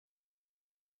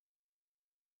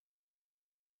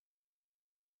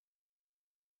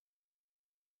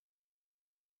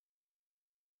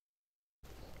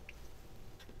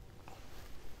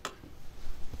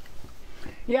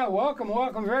Yeah, welcome.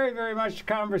 Very, very much to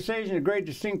conversation. A great,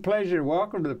 distinct pleasure.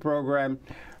 Welcome to the program,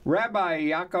 Rabbi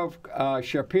Yaakov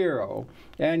Shapiro.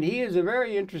 And he is a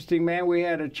very interesting man. We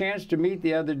had a chance to meet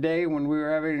the other day when we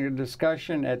were having a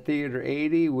discussion at Theater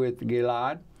 80 with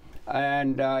Gilad.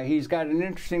 And he's got an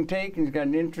interesting take, and he's got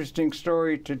an interesting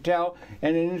story to tell,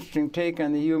 and an interesting take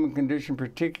on the human condition,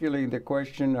 particularly the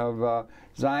question of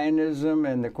Zionism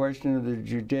and the question of the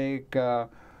Judaic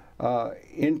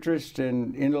interest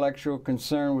and intellectual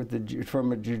concern with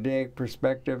from a Judaic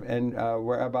perspective. And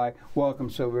Rabbi, welcome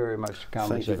so very much to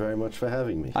conversation. Thank you very much for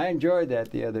having me. I enjoyed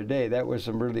that the other day. That was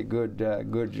some really good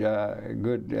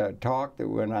talk that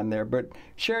went on there. But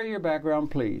share your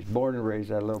background, please. Born and raised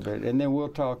that a little bit, and then we'll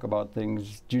talk about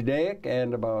things Judaic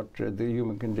and about the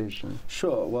human condition.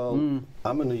 Sure. Well,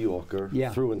 I'm a New Yorker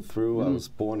through and through. I was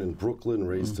born in Brooklyn,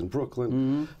 raised in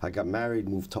Brooklyn. I got married,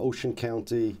 moved to Ocean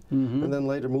County, and then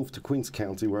later moved to Queens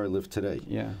County, where I live today.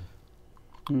 Yeah.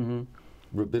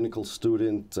 Rabbinical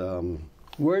student.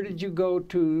 Where did you go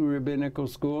to rabbinical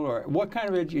school, or what kind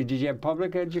of education? Did you have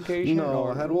public education? No,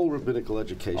 I had all rabbinical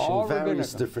education, all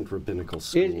various different rabbinical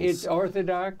schools. It's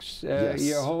Orthodox, yes.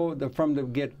 Your whole from the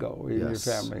get-go in your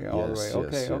family, all the way.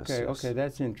 Okay, yes.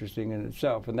 That's interesting in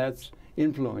itself, and that's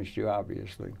influenced you,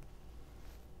 obviously.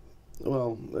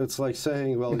 Well, it's like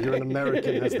saying, well, you're an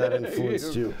American, has that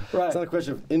influenced you? Right. It's not a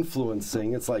question of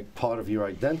influencing, it's like part of your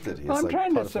identity. Well, it's I'm like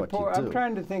trying part to of what support, you do. I'm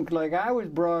trying to think, like I was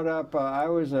brought up, I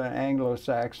was an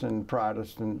Anglo-Saxon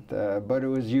Protestant, but it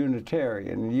was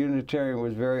Unitarian. Unitarian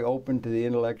was very open to the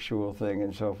intellectual thing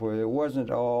and so forth. It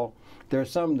wasn't all, there are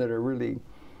some that are really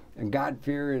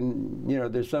God-fearing, you know,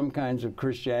 there's some kinds of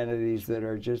Christianities that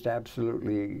are just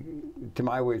absolutely, to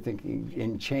my way of thinking,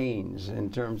 in chains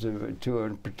in terms of to a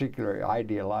particular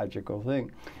ideological thing.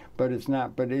 But it's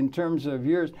not. But in terms of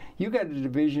yours, you got a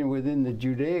division within the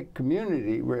Judaic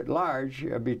community writ large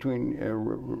between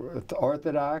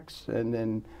Orthodox and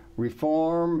then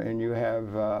Reform, and you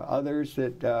have others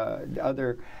that,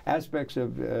 other aspects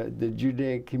of the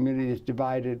Judaic community is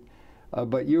divided.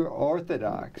 But you're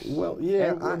Orthodox. Well,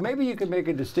 yeah. And maybe you could make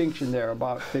a distinction there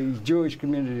about the Jewish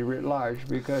community writ large,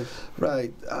 because...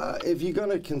 Right. If you're going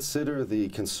to consider the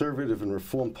conservative and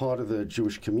Reform part of the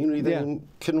Jewish community, then you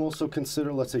can also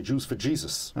consider, let's say, Jews for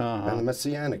Jesus and the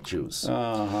Messianic Jews.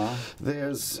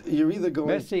 There's, you're either going...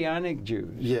 Messianic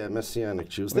Jews? Yeah, Messianic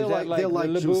Jews. They're like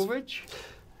Lubavitch?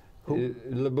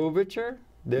 Lubavitcher?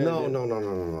 No.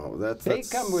 They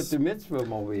come with the mitzvah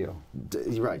mobile.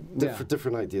 Right,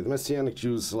 different idea. The Messianic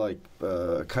Jews, like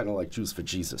kind of like Jews for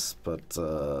Jesus, but a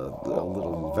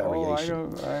little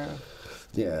variation.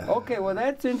 Yeah. Okay, well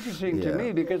that's interesting to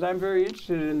me, because I'm very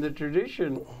interested in the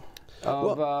tradition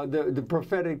of the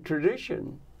prophetic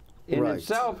tradition in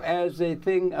itself as a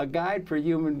thing, a guide for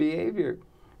human behavior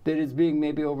that is being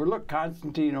maybe overlooked.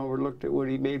 Constantine overlooked it when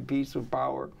he made peace with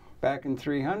power back in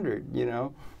 300, you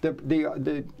know.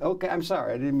 Okay, I'm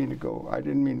sorry, I didn't mean to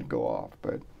go off,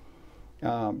 but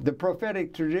the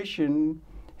prophetic tradition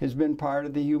has been part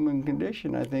of the human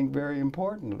condition, I think, very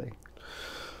importantly.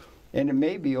 And it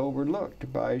may be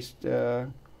overlooked by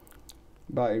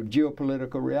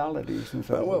geopolitical realities and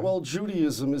so on. Well,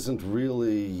 Judaism isn't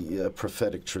really a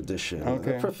prophetic tradition.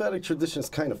 Okay. The prophetic tradition is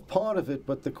kind of part of it,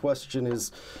 but the question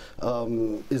is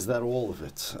that all of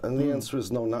it? And the answer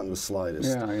is no, not in the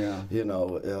slightest. You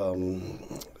know,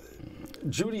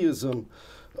 Judaism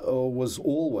was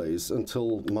always,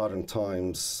 until modern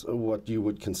times, what you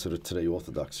would consider today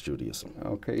Orthodox Judaism.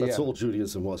 Okay, that's all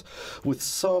Judaism was. With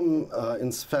some,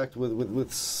 in fact,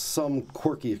 with some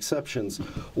quirky exceptions,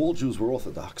 all Jews were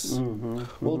Orthodox.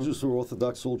 All Jews were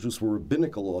Orthodox. All Jews were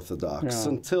rabbinical Orthodox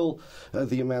until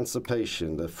the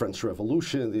Emancipation, the French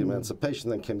Revolution, the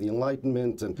Emancipation. Then came the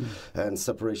Enlightenment and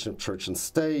separation of church and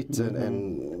state,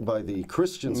 and by the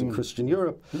Christians in Christian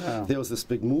Europe, there was this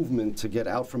big movement to get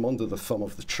out from under the thumb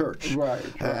of the church.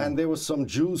 And there were some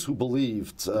Jews who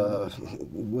believed,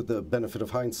 with the benefit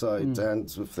of hindsight, and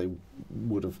if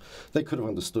they could have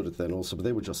understood it then also, but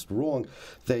they were just wrong.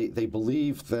 They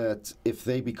believed that if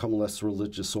they become less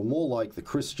religious or more like the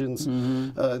Christians,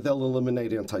 they'll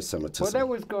eliminate anti-Semitism. Well, that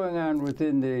was going on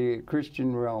within the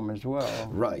Christian realm as well.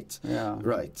 Right.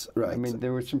 I mean,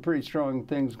 there were some pretty strong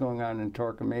things going on in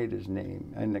Torquemada's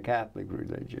name and the Catholic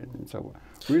religion and so on.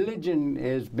 Religion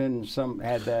has been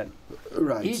had that.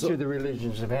 Each of the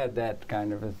religions have had that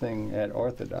kind of a thing at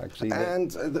Orthodoxy.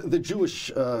 And the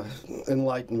Jewish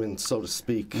Enlightenment, so to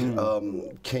speak,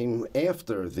 came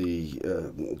after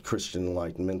the Christian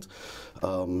Enlightenment.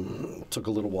 Took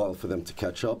a little while for them to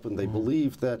catch up, and they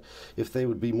believed that if they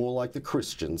would be more like the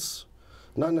Christians,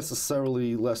 not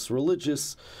necessarily less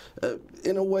religious,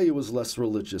 in a way it was less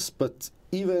religious, but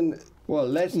even Well,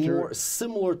 more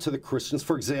similar to the Christians.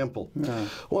 For example,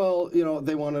 well,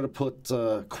 they wanted to put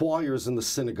choirs in the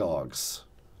synagogues,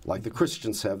 like the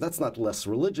Christians have. That's not less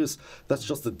religious. That's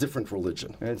just a different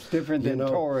religion. It's different than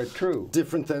Torah true.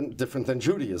 Different than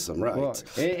Judaism, right? Well,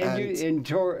 in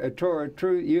Torah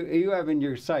true, you have in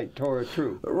your site Torah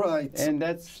true. Right. And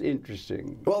that's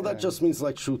interesting. Well, that just means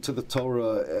like true to the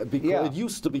Torah, because it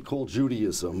used to be called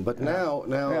Judaism, but now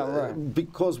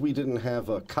because we didn't have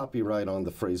a copyright on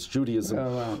the phrase Judaism,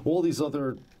 all these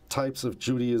other types of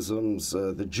Judaisms,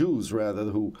 the Jews rather,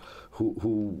 who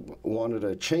wanted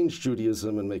to change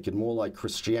Judaism and make it more like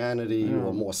Christianity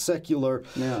or more secular,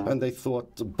 and they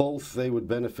thought both they would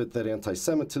benefit, that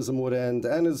anti-Semitism would end,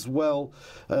 and as well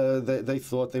they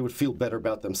thought they would feel better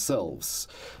about themselves.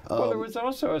 Well, there was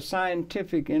also a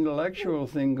scientific, intellectual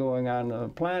thing going on the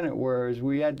planet, whereas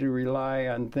we had to rely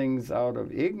on things out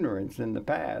of ignorance in the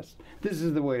past. This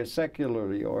is the way a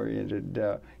secularly oriented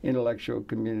intellectual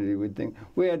community would think.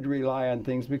 We had to rely on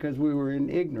things because we were in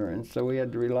ignorance, so we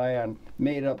had to rely on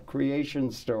made-up creation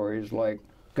stories like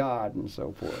God and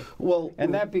so forth. Well,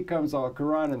 and that becomes our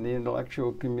Quran in the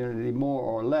intellectual community more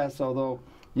or less, although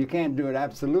you can't do it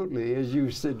absolutely, as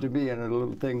you said to me in a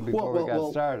little thing before we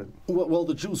got started. Well,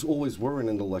 the Jews always were an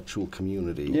intellectual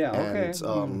community. Yeah, okay.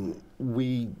 And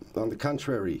we, on the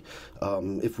contrary,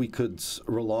 if we could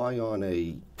rely on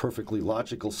a perfectly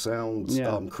logical,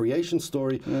 sound creation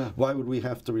story, why would we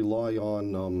have to rely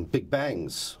on Big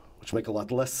Bangs, which make a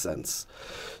lot less sense?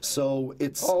 So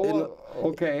it's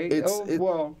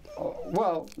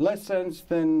less sense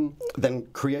than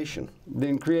creation.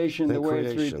 The way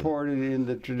it's reported in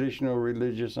the traditional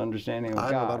religious understanding of God.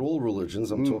 I don't know about all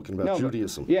religions. I'm talking about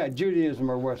Judaism.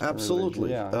 Judaism or Western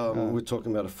absolutely. religion. We're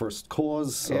talking about a first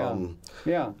cause.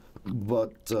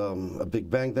 But a Big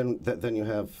Bang, then you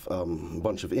have a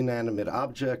bunch of inanimate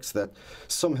objects that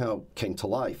somehow came to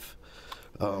life.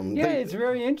 It's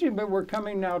very interesting, but we're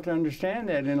coming now to understand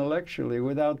that intellectually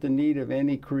without the need of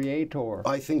any creator.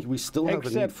 I think we still have a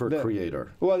need for a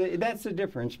creator. Well, that's the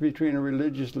difference between a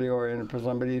religiously oriented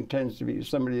somebody who tends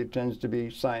to be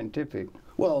scientific.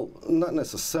 Well, not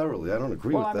necessarily. I don't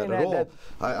agree with that at all.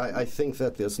 I think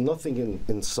that there's nothing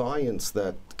in science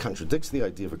that contradicts the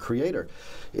idea of a creator.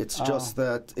 It's just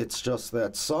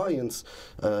that science,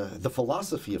 the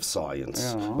philosophy of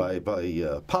science by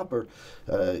Popper,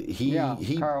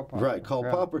 Karl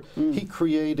Popper, he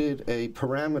created a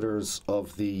parameters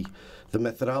of the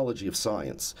methodology of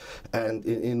science, and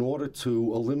in order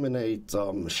to eliminate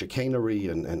chicanery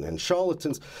and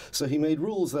charlatans, so he made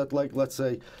rules that, like, let's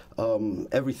say,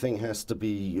 everything has to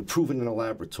be proven in a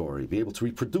laboratory, be able to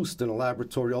be reproduced in a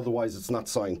laboratory, otherwise it's not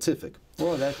scientific.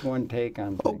 Well, that's one take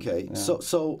on things. Okay,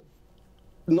 so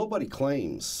nobody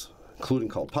claims, including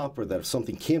Karl Popper, that if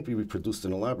something can't be reproduced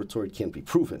in a laboratory, it can't be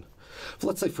proven. So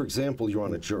let's say, for example, you're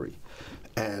on a jury,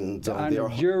 and on a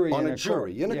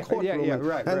jury in a courtroom,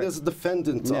 and there's a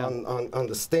defendant on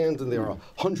the stand, and there are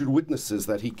 100 witnesses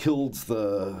that he killed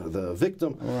the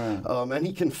victim, and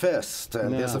he confessed,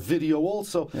 and there's a video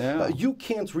also. You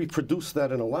can't reproduce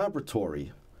that in a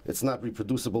laboratory. It's not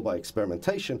reproducible by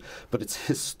experimentation, but it's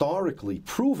historically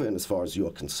proven as far as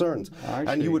you're concerned,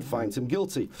 and you would find him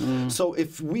guilty. So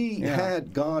if we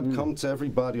had God come to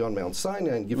everybody on Mount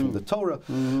Sinai and give him the Torah,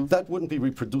 that wouldn't be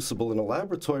reproducible in a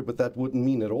laboratory, but that wouldn't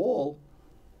mean at all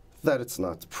that it's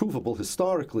not provable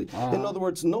historically. In other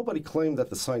words, nobody claimed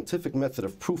that the scientific method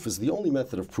of proof is the only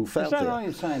method of proof out there. It's not only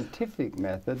a scientific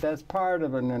method, that's part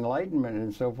of an enlightenment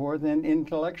and so forth, and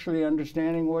intellectually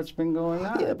understanding what's been going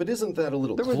on. Yeah, but isn't that a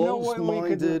little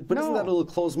closed-minded? Isn't that a little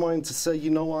closed-minded to say, you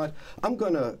know what, I'm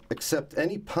going to accept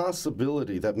any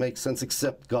possibility that makes sense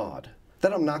except God?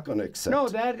 That I'm not going to accept. No,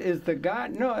 that is the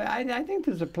God. No, I think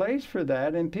there's a place for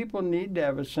that, and people need to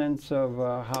have a sense of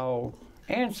how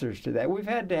answers to that. We've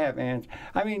had to have answers.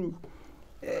 I mean,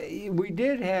 we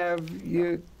did have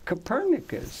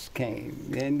Copernicus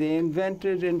came, and they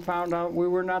invented and found out we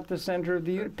were not the center of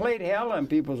the universe. Played hell on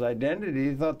people's identity.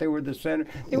 They thought they were the center.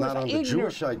 It not on the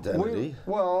Jewish identity.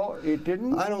 Well, it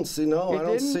didn't. I don't see. No, I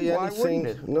don't see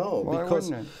anything. No,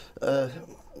 because.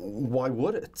 Why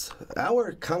would it?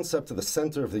 Our concept of the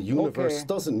center of the universe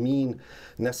doesn't mean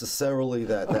necessarily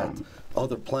that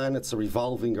other planets are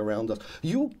revolving around us.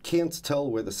 You can't tell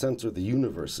where the center of the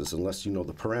universe is unless you know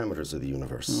the parameters of the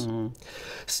universe.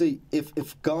 See,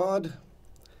 if God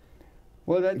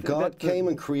came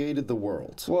and created the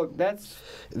world. Well, that's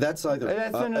either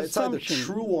it's either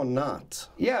true or not.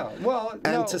 Yeah. Well,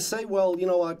 and to say, well, you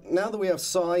know what? Now that we have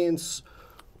science,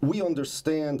 we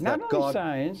understand not that only God...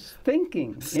 science,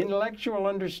 thinking, intellectual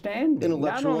understanding.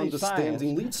 Intellectual not only understanding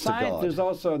science. leads to science, God. There's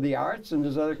also the arts and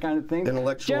there's other kind of things.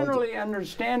 Generally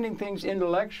understanding things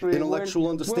intellectually. Intellectual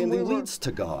understanding leads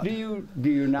to God. Do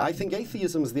you not? I think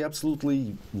atheism is the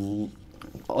absolutely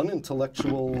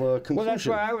unintellectual conclusion. Well, that's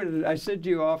why I said to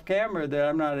you off camera that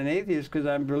I'm not an atheist because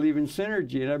I believe in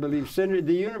synergy, and I believe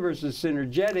the universe is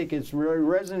synergetic. It's really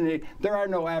resonating. There are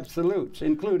no absolutes,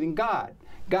 including God.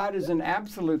 God is an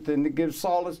absolute thing that gives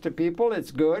solace to people.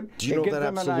 It's good. Do you know gives that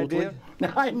them absolutely? An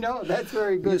idea. I know. That's a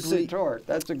very good retort.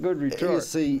 That's a good retort. You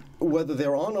see, whether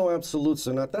there are no absolutes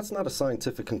or not, that's not a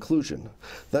scientific conclusion.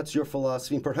 That's your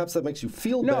philosophy, and perhaps that makes you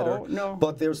feel better. No.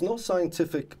 But there's no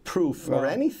scientific proof or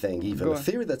anything, even a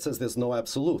theory that says there's no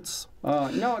absolutes.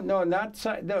 Not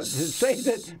say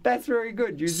that. That's very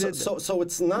good. You did. So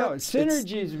it's not. No,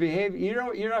 synergies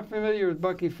behavior. You're not familiar with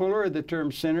Bucky Fuller or the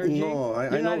term synergy. No, I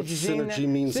know what synergy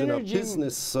means in a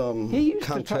business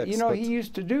context. He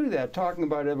used to do that, talking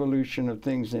about evolution of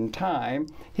things in time.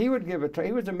 He would give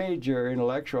he was a major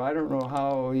intellectual. I don't know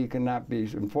how he cannot be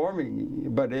informing,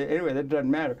 but anyway, that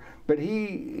doesn't matter. But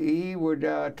he would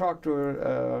talk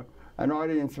to an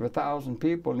audience of 1,000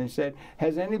 people, and he said,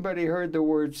 "Has anybody heard the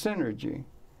word synergy?"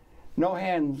 No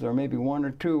hands, or maybe one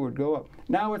or two, would go up.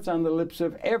 Now it's on the lips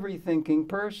of every thinking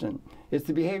person. It's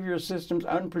the behavioral systems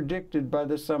unpredicted by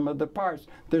the sum of the parts.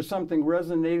 There's something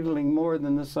resonating more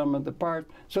than the sum of the parts.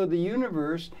 So the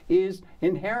universe is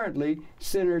inherently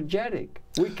synergetic.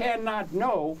 We cannot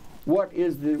know what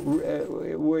is the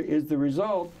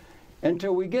result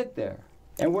until we get there.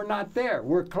 And we're not there.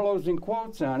 We're closing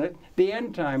quotes on it. The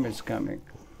end time is coming,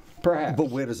 perhaps. But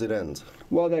where does it end?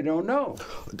 Well, they don't know.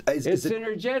 It's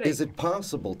synergetic. Is it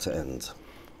possible to end?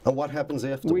 And what happens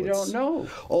afterwards? We don't know.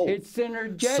 Oh, it's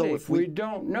synergetic. So if we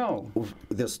don't know.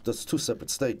 There's two separate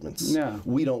statements. Yeah.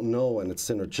 We don't know and it's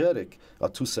synergetic are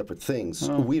two separate things.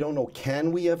 We don't know.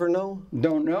 Can we ever know?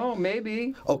 Don't know.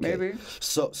 Maybe. Okay. Maybe.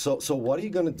 So what are you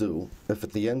going to do if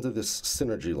at the end of this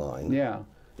synergy line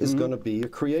is going to be a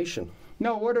creation?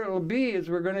 No, what it'll be is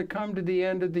we're going to come to the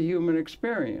end of the human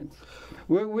experience.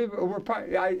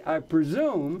 I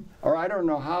presume, or I don't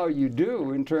know how you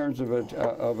do in terms of a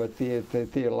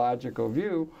theological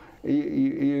view,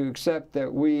 you accept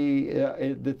that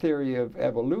the theory of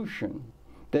evolution,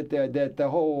 that the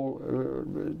whole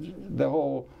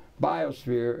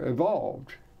biosphere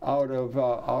evolved out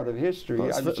of history.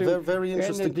 Well, it's very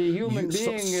interesting. And that the human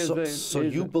being is so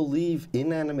you believe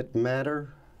inanimate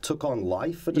matter took on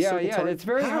life at a certain time? Yeah, it's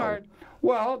very hard.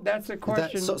 Well, that's a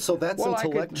question. So that's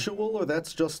intellectual, or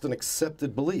that's just an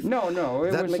accepted belief? No.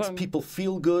 That makes people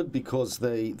feel good because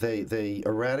they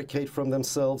eradicate from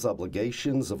themselves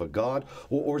obligations of a God,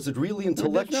 or is it really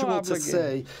intellectual to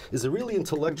say? Is it really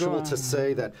intellectual to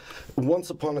say that once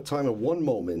upon a time, at one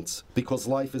moment, because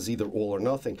life is either all or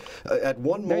nothing, at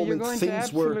one moment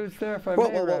things were.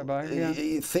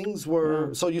 Rabbi. Things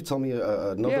were. So you tell me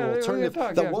another alternative.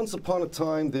 That once upon a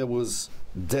time there was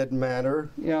dead matter,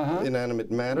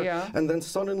 inanimate matter, and then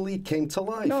suddenly it came to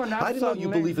life. No, not I didn't know you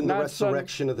believe in the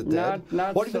resurrection of the dead.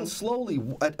 Not even slowly,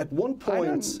 at one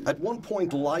point, life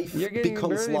becomes life. You're getting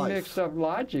very mixed up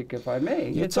logic, if I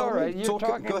may. It's all right. You're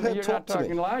not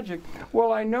talking logic.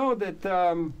 Well, I know that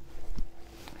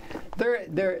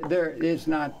there is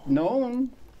not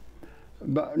known.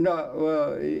 But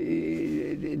no,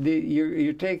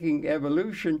 you're taking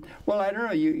evolution. Well, I don't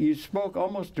know. You spoke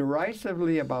almost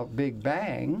derisively about Big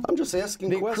Bang. I'm just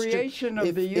asking the creation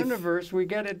of the universe. We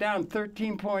get it down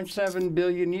 13.7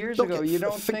 billion years ago. You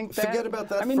don't think that? Forget about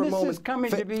that for a moment. moment. This is coming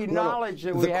to be knowledge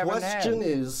that we haven't had.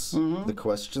 The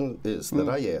question is that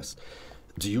I asked: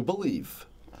 do you believe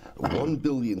 1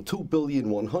 billion, 2 billion,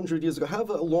 100 years ago,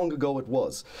 however long ago it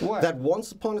was, that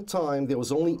once upon a time there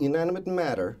was only inanimate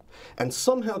matter, and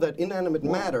somehow that inanimate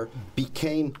matter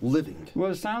became living?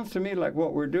 Well, it sounds to me like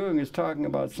what we're doing is talking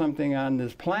about something on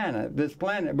this planet.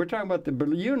 We're talking about the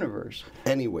universe.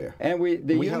 Anywhere. And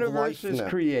the universe is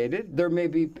created. There may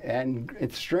be, and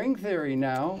string theory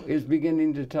now is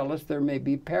beginning to tell us there may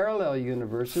be parallel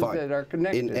universes that are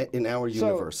connected. In our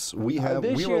universe, we're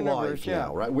alive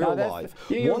now, right? We're alive.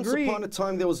 Once upon a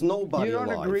time, there was nobody alive.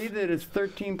 You don't agree that it's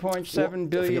 13.7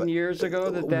 billion years ago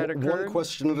that occurred? One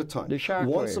question at a time. The shockwave.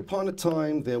 Once upon a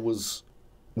time, there was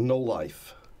no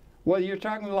life. Well, you're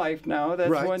talking life now.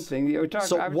 That's one thing.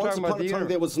 So once upon a time,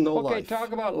 there was no life. Okay,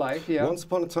 talk about life, yeah. Once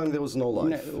upon a time, there was no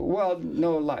life.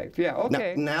 No life, yeah,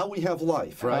 okay. Now we have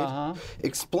life, right?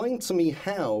 Explain to me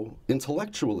how,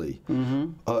 intellectually,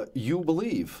 you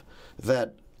believe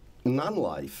that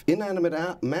non-life,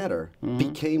 inanimate matter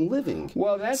became living.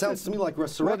 Well, that sounds to me like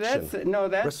resurrection. Well,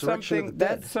 that's something.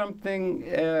 That's something.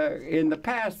 In the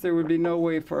past, there would be no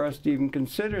way for us to even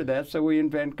consider that, so we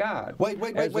invent God. Wait.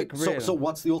 So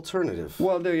what's the alternative?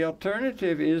 Well, the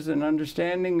alternative is an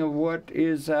understanding of what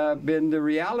is been the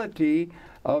reality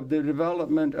of the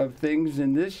development of things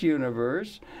in this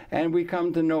universe, and we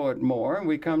come to know it more, and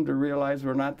we come to realize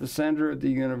we're not the center of the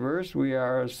universe. We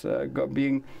are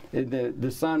being,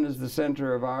 the sun is the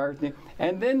center of our thing.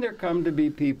 And then there come to be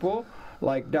people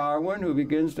like Darwin, who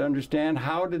begins to understand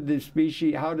how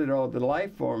did all the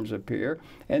life forms appear,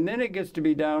 and then it gets to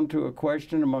be down to a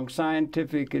question among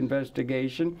scientific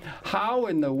investigation: how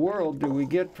in the world do we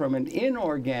get from an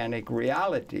inorganic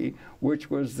reality, which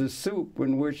was the soup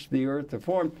in which the Earth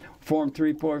formed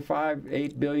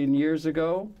 3.58 billion years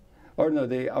ago? Or no,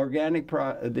 the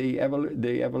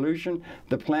evolution.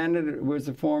 The planet was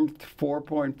formed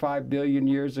 4.5 billion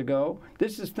years ago.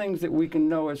 This is things that we can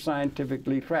know as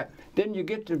scientifically fact. Then you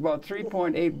get to about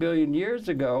 3.8 billion years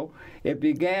ago, it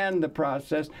began the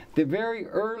process, the very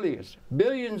earliest,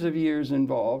 billions of years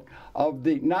involved, of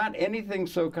not anything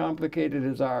so complicated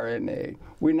as RNA.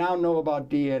 We now know about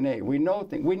DNA. We know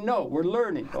things. We're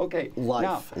learning. Okay.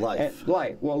 Life.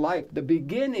 Well, life, the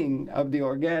beginning of the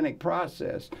organic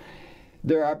process.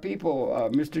 There are people,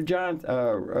 Mr.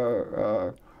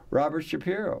 Robert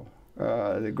Shapiro,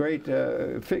 the great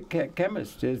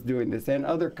chemist, is doing this, and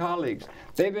other colleagues.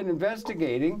 They've been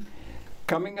investigating,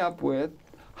 coming up with,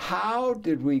 how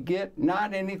did we get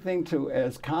not anything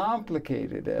as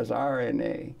complicated as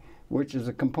RNA, which is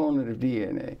a component of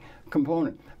DNA,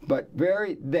 but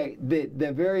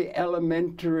the very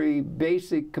elementary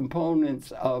basic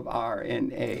components of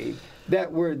RNA that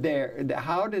were there.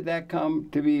 How did that come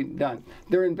to be done?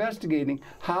 They're investigating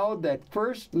how that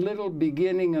first little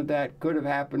beginning of that could have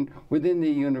happened within the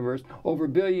universe over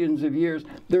billions of years.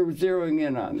 They're zeroing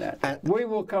in on that. We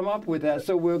will come up with that.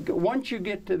 So once you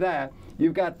get to that,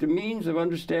 you've got the means of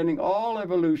understanding all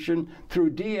evolution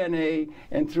through DNA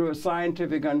and through a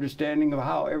scientific understanding of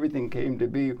how everything came to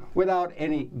be without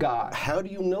any God. How do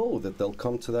you know that they'll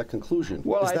come to that conclusion?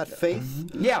 Well, is that faith?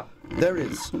 Yeah. There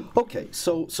is. Okay,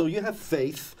 so you have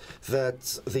faith that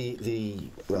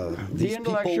the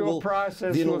intellectual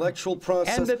process,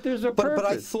 and that there's a purpose. But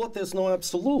I thought there's no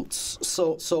absolutes.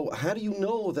 So how do you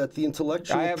know that the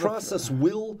intellectual process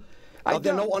will? Are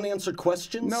there no unanswered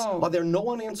questions? No. Are there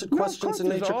no unanswered questions in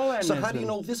nature? So how do you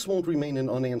know know this won't remain an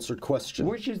unanswered question?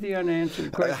 Which is the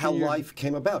unanswered question? How life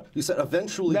came about. You said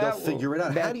eventually they'll figure it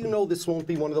out. How do you know this won't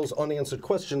be one of those unanswered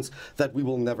questions that we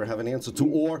will never have an answer to,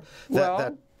 or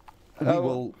that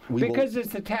because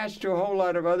it's attached to a whole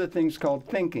lot of other things called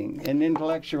thinking and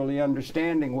intellectually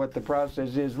understanding what the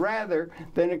process is, rather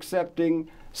than accepting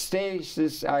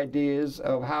stasis ideas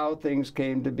of how things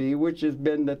came to be, which has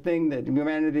been the thing that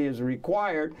humanity has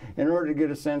required in order to get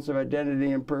a sense of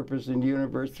identity and purpose in the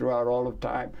universe throughout all of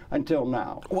time until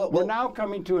now. We're now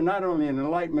coming to not only an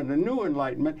enlightenment, a new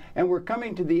enlightenment, and we're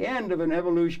coming to the end of an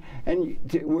evolution, and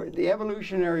the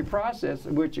evolutionary process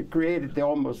which created the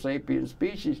Homo sapiens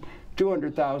species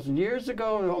 200,000 years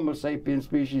ago. The Homo sapiens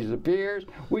species appears.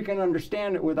 We can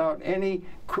understand it without any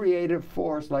creative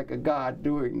force like a God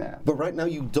doing that. But right now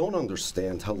you don't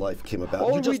understand how life came about.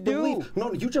 Oh, you just we do. believe.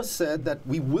 No, you just said that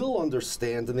we will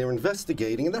understand, and they're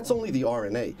investigating, and that's only the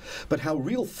RNA. But how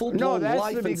real full-blown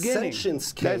life and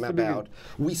sentience came about,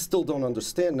 we still don't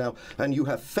understand now. And you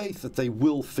have faith that they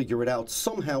will figure it out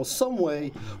somehow, some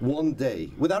way, one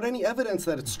day. Without any evidence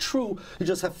that it's true, you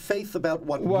just have faith about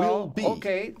what will be.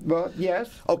 Okay, well, yes.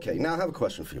 Okay, now I have a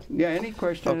question for you. Yeah, any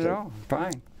question at all.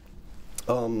 Fine.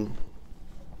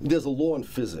 There's a law in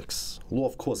physics, law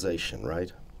of causation,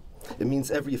 right? It means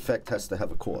every effect has to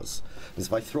have a cause. Because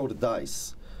if I throw the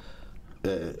dice...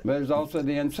 there's also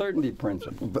the uncertainty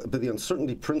principle. But the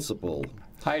uncertainty principle...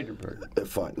 Heidelberg.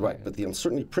 Fine, right. But the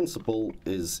uncertainty principle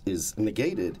is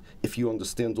negated if you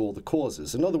understand all the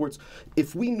causes. In other words,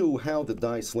 if we knew how the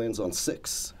dice lands on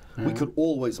 6... we could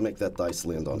always make that dice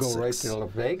land on 6. Go right to Las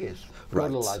Vegas. Right. Go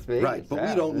to Las Vegas. Right, but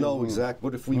we don't know exactly.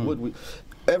 But if we would,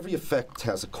 every effect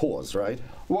has a cause, right?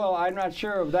 Well, I'm not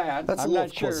sure of that. That's a law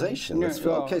of causation.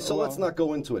 Okay, so let's not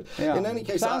go into it. Yeah. In any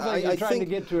case, sounds like you're trying to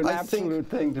get to an absolute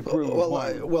thing to prove.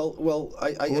 I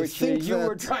think you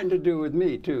were trying to do with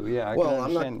me too. Yeah.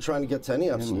 I'm not trying to get to any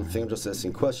absolute thing. I'm just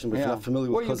asking a question. But if you're not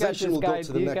familiar with causation, we'll go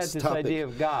to the next topic. You got this idea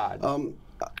of God.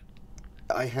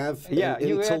 I have Yeah, an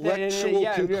you had the- intellectual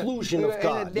yeah, conclusion of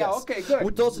God. yeah, Yes. okay, good.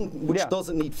 Which Yeah.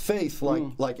 doesn't need faith,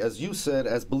 like as you said,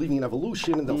 as believing in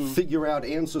evolution, and they'll figure out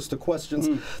answers to questions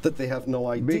that they have no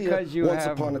idea. Because you once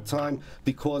have- upon a time,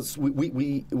 because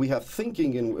we have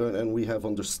thinking and we have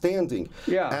understanding.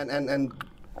 Yeah. And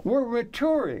We're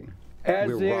maturing. As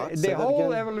We're what? Say the that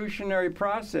whole again? evolutionary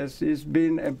process has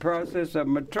been a process of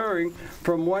maturing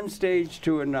from one stage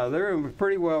to another, and was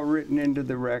pretty well written into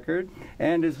the record,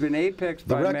 and has been apexed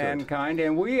by record. mankind.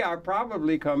 And we are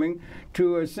probably coming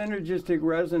to a synergistic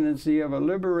resonancy of a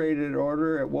liberated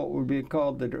order at what would be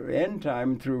called the end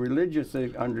time through religious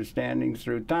understandings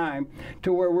through time,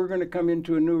 to where we're going to come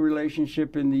into a new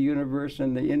relationship in the universe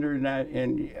and the internet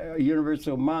and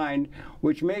universal mind,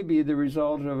 which may be the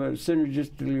result of a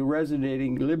synergistically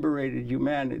resonating, liberated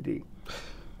humanity.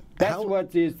 That's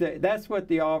that's what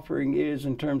the offering is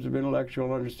in terms of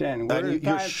intellectual understanding. We're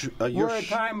at a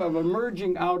time of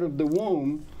emerging out of the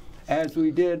womb, as we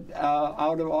did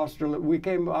out of Australia. We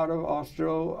came out of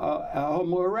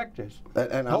Homo erectus.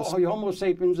 And Homo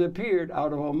sapiens appeared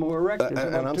out of Homo erectus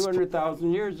about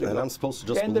 200,000 years ago. And I'm supposed to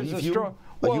just and believe you?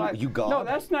 You God? No,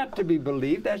 that's not to be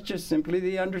believed. That's just simply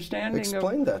the understanding.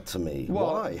 Explain that to me.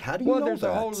 Why? How do you know that? Well, there's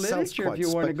a whole literature if you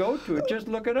want to go to it. Just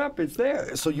look it up. It's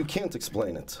there. So you can't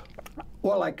explain it?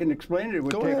 Well, I can explain it. It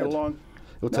would take a long...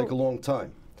 It would take a long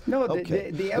time. No,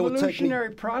 Okay. the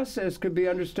evolutionary process could be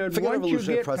understood Forget once you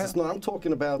evolutionary get... process. No, I'm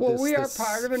talking about Well, this. we are this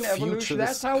part of an evolution.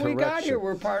 That's how we got here.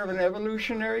 We're part of an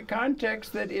evolutionary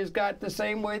context that is got the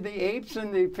same way the apes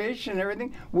and the fish and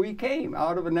everything. We came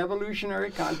out of an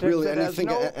evolutionary context Really, that has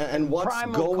no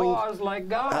primal cause like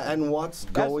God. And what's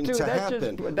going to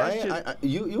happen? Just,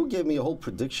 you gave me a whole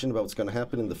prediction about what's going to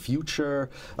happen in the future,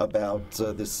 about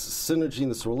this synergy and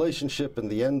this relationship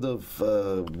and the end of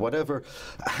whatever.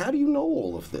 How do you know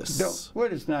all of this?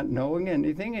 It's not knowing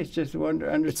anything. It's just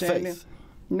understanding. It's faith.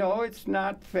 No, it's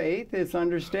not faith. It's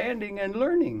understanding and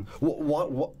learning.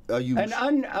 What are you?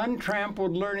 An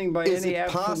untrampled learning by any absolute. Is it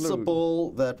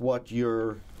possible that what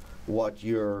you're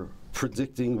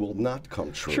predicting will not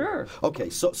come true? Sure. Okay.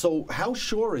 So how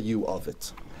sure are you of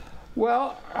it?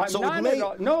 Well, I'm not at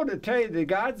all. No, to tell you the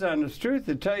God's honest truth,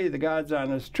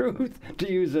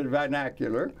 to use a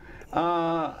vernacular,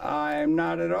 I'm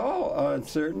not at all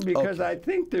uncertain because I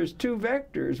think there's two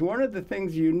vectors. One of the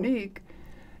things unique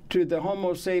to the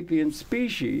Homo sapiens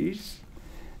species,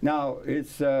 now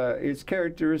it's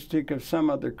characteristic of some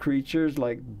other creatures,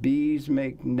 like bees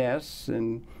make nests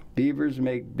and beavers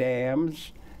make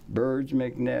dams, birds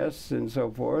make nests and so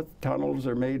forth. Tunnels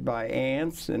are made by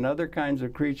ants and other kinds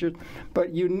of creatures.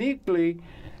 But uniquely,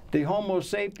 the Homo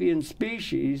sapiens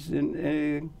species,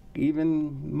 and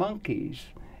even monkeys,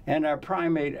 and our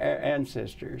primate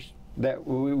ancestors, that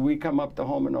we come up the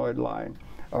hominoid line,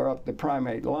 or up the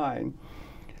primate line,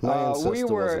 we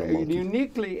were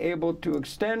uniquely able to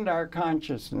extend our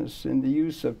consciousness in the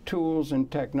use of tools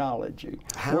and technology.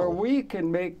 How? Where we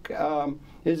can make,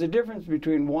 there's a difference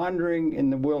between wandering in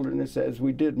the wilderness, as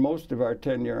we did most of our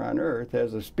tenure on Earth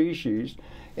as a species,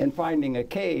 and finding a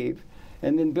cave,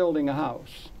 and then building a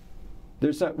house.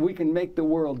 We can make the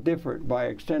world different by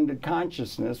extended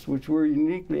consciousness, which we're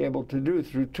uniquely able to do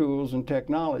through tools and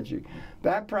technology.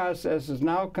 That process is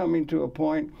now coming to a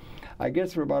point, I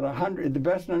guess for about the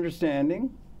best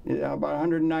understanding, about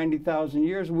 190,000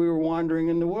 years, we were wandering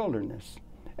in the wilderness.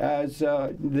 As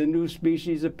the new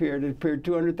species appeared, it appeared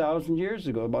 200,000 years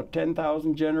ago, about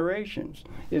 10,000 generations,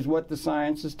 is what the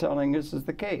science is telling us is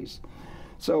the case.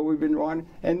 So we've been wandering,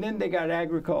 and then they got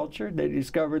agriculture. They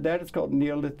discovered that. It's called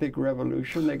Neolithic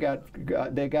Revolution. They got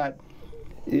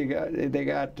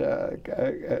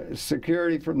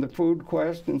security from the food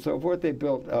quest and so forth. They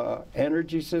built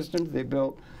energy systems. They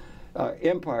built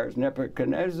empires,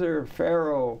 Nebuchadnezzar,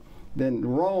 Pharaoh, then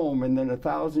Rome, and then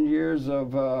 1,000 years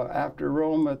of, after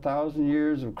Rome, 1,000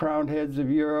 years of crowned heads of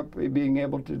Europe being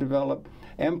able to develop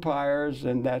empires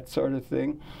and that sort of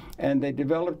thing. And they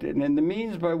developed it. And the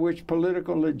means by which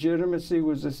political legitimacy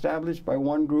was established by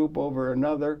one group over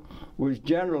another was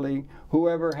generally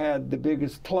whoever had the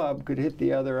biggest club could hit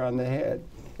the other on the head,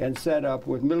 and set up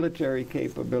with military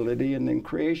capability and then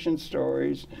creation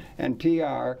stories and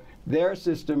PR, their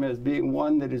system as being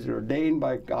one that is ordained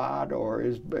by God or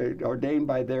is ordained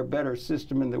by their better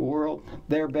system in the world.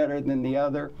 They're better than the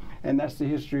other, and that's the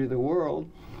history of the world.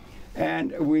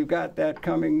 And we've got that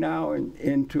coming now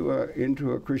into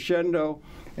a crescendo,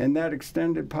 and that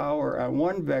extended power on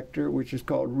one vector, which is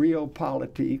called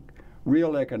realpolitik,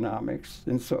 real economics,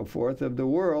 and so forth of the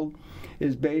world,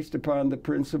 is based upon the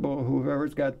principle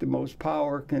whoever's got the most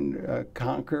power can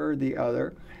conquer the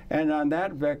other. And on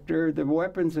that vector, the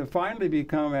weapons have finally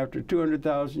become, after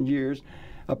 200,000 years,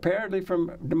 apparently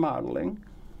from the modeling,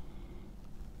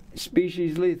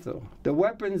 species lethal. The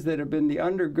weapons that have been the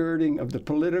undergirding of the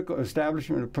political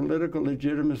establishment of political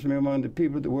legitimacy among the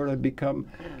people of the world have become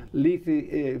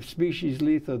species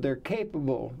lethal. They're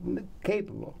capable,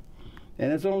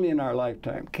 and it's only in our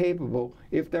lifetime, capable,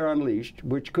 if they're unleashed,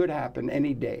 which could happen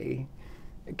any day,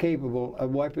 capable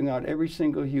of wiping out every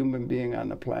single human being on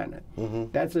the planet.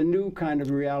 That's a new kind of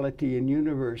reality and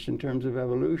universe in terms of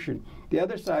evolution. The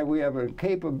other side, we have a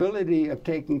capability of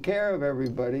taking care of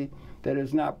everybody that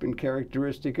has not been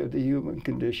characteristic of the human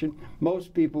condition.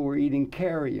 Most people were eating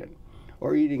carrion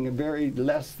or eating a very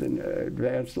less than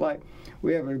advanced life.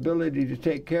 We have an ability to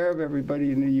take care of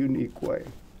everybody in a unique way.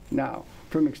 Now,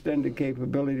 from extended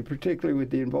capability, particularly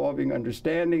with the involving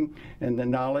understanding and the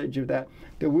knowledge of that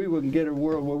we will get a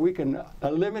world where we can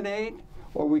eliminate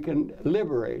or we can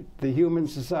liberate the human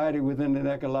society within an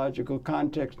ecological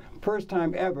context. First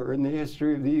time ever in the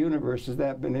history of the universe has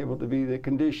that been able to be the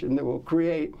condition that will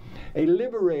create a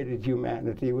liberated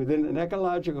humanity within an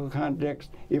ecological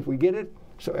context if we get it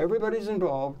so everybody's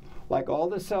involved, like all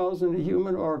the cells in a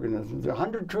human organism. There's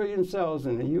 100 trillion cells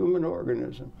in a human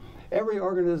organism. Every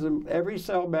organism, every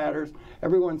cell matters,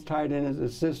 everyone's tied in as a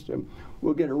system.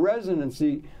 We'll get a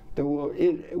resonancy that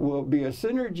will be a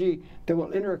synergy that will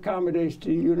interaccommodate to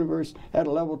the universe at a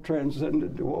level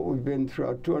transcendent to what we've been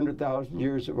throughout 200,000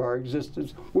 years of our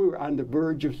existence. We were on the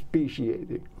verge of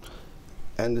speciating.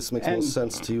 And this makes more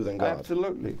sense to you than God.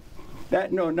 Absolutely.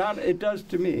 It does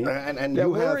to me. And that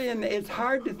you we're have, in. It's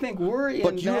hard to think we're in.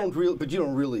 But you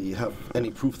don't really have any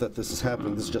proof that this is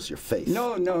happening. This is just your faith.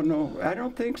 No. I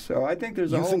don't think so. I think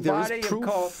there's a whole body of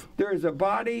cult. There is a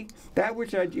body that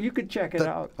which you could check it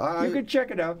out. You could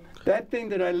check it out. That thing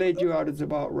that I laid you out is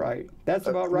about right. That's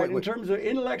about right in terms of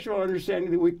intellectual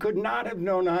understanding that we could not have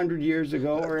known 100 years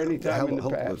ago or any time in the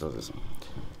past.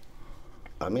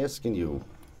 I'm asking you.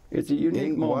 It's a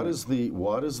unique moment.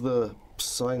 What is the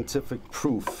scientific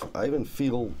proof? I even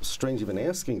feel strange even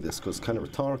asking this because it's kind of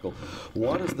rhetorical.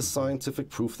 What is the scientific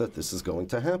proof that this is going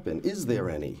to happen? Is there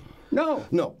any? No.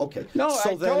 No, okay. No,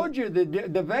 so I told you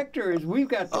the vector is we've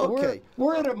got,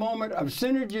 we're at a moment of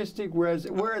synergistic,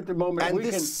 we're at the moment and we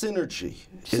this synergy,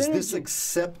 is this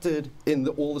accepted in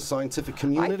all the scientific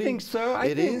community? I think so.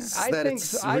 I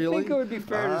think it would be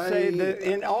fair to say that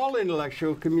in all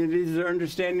intellectual communities, they're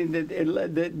understanding that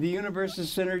the universe is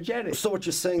synergetic. So what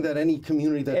you're saying that any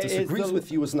community that disagrees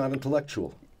with you is not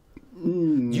intellectual?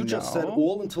 You just said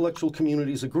all intellectual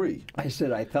communities agree. I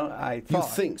said I thought. You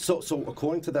think so?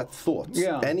 According to that thought,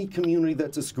 any community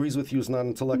that disagrees with you is not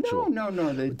intellectual. No.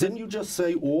 Didn't you just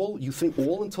say you think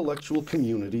all intellectual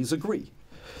communities agree?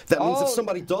 That means if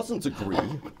somebody doesn't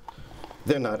agree,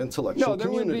 they're not intellectual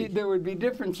community. There would be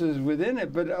differences within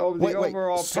it, but the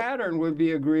overall pattern would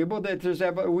be agreeable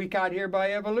that we got here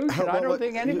by evolution. I don't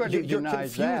think anybody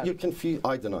denies that. You're confused.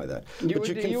 I deny that. You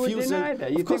would deny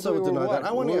that. Of course I would deny that.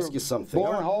 I want to ask you something.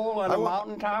 Born whole on a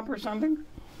mountaintop or something?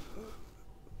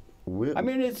 I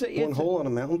mean, it's born whole on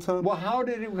a mountaintop? Well, how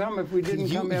did it come if we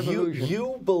didn't come evolution?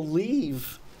 You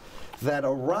believe that a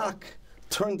rock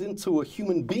turned into a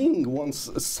human being once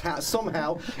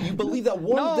somehow. You believe that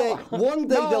one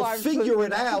day they'll figure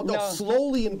it out. They'll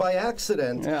slowly and by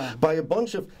accident, by a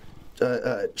bunch of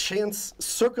chance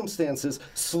circumstances,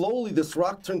 slowly this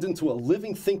rock turned into a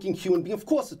living, thinking human being. Of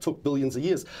course, it took billions of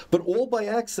years, but all by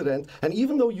accident. And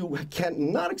even though you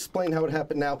cannot explain how it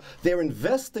happened now, they're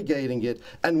investigating it,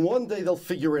 and one day they'll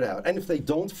figure it out. And if they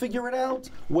don't figure it out,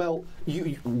 well,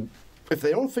 if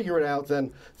they don't figure it out,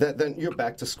 then you're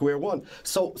back to square one.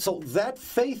 So that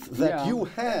faith that you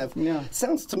have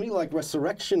sounds to me like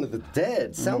resurrection of the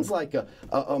dead. Sounds like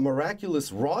a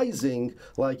miraculous rising,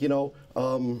 like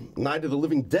Night of the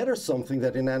Living Dead or something,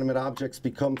 that inanimate objects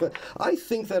become. But I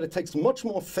think that it takes much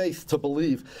more faith to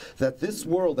believe that this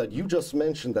world that you just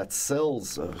mentioned, that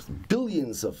cells,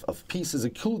 billions of pieces,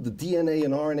 include the DNA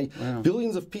and RNA,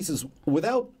 billions of pieces,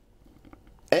 without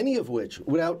any of which,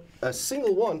 without a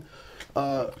single one,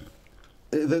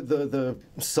 the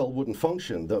cell wouldn't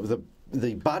function,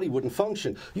 the body wouldn't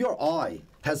function. Your eye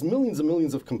has millions and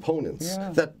millions of components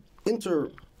that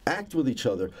interact with each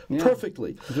other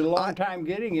perfectly. It's a long time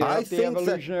getting it up the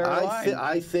evolutionary line.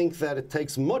 I think that it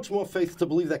takes much more faith to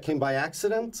believe that came by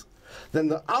accident than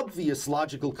the obvious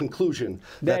logical conclusion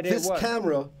that this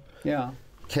camera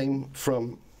came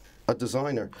from a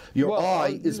designer. Your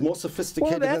eye is more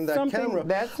sophisticated than that camera.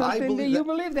 That's something that you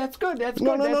believe. That's good. That's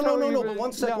good. No. But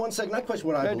one second. Not question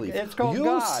what I believe. It's called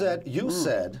God. You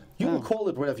said you can call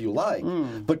it whatever you like,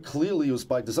 but clearly it was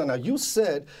by design. Now you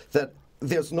said that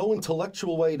there's no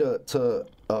intellectual way to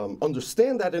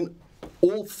understand that, and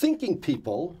all thinking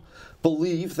people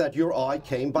believe that your eye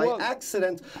came by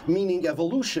accident, meaning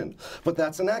evolution. But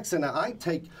that's an accident. Now, I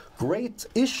take great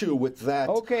issue with that.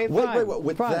 Okay,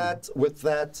 with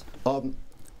that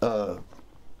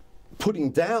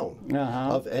putting down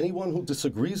of anyone who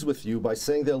disagrees with you by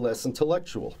saying they're less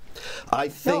intellectual. I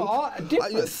think,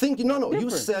 you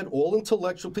said all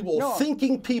intellectual people, all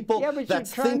thinking people,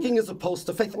 that's thinking as opposed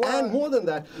to faith. And more than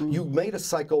that, you made a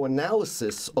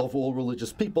psychoanalysis of all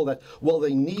religious people that, well,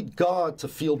 they need God to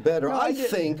feel better. I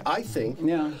think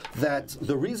that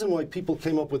the reason why people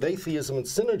came up with atheism and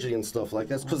synergy and stuff like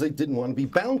that is because they didn't want to be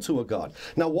bound to a God.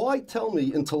 Now, why, tell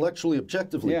me intellectually,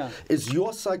 objectively, is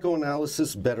your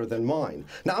psychoanalysis better than mine?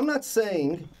 Now, I'm not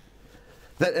saying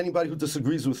that anybody who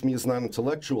disagrees with me is not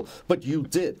intellectual, but you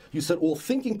did. You said all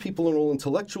thinking people and all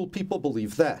intellectual people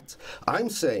believe that. I'm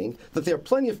saying that there are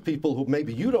plenty of people who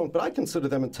maybe you don't, but I consider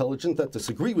them intelligent that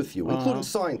disagree with you, including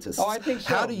scientists. Oh, I think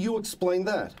so. How do you explain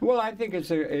that? Well, I think it's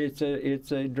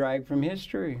a drag from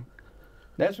history.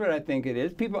 That's what I think it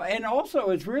is. People, and also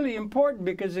it's really important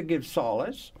because it gives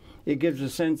solace. It gives a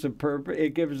sense of purpose.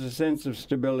 It gives a sense of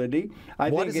stability.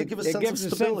 Why does it give a sense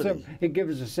of stability? It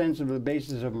gives a sense of the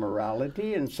basis of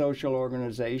morality and social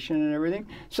organization and everything.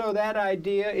 So that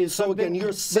idea is so again,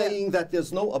 you're saying that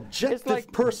there's no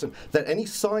objective person, that any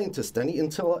scientist, any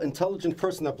intelligent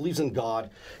person that believes in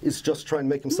God is just trying to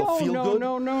make himself feel good?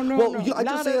 No. Well,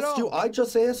 I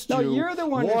just asked you. No, you're the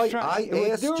one who's trying.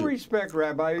 With due respect,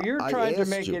 Rabbi, you're trying to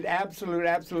make it absolute.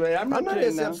 I'm not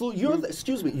saying that. Absolute.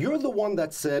 Excuse me. You're the one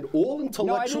that said all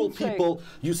intellectual people,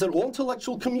 you said all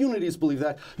intellectual communities believe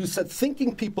that. You said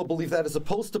thinking people believe that as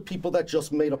opposed to people that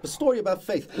just made up a story about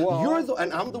faith. Well,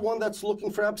 and I'm the one that's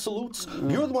looking for absolutes.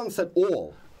 You're the one that said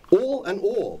all and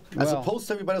all, as opposed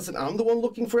to everybody else. And I'm the one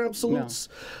looking for absolutes.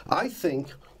 No. I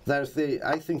think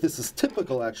this is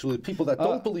typical, actually, people that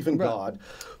don't believe in God,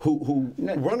 who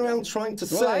run around trying to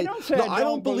say, I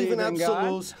don't believe in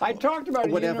absolutes. I talked about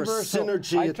whatever, a universal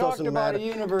synergy, it doesn't matter.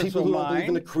 People who don't believe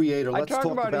in a creator, let's talk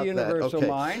about that. A universal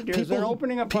mind. There's an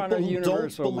opening upon a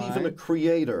universal mind. People who don't believe in a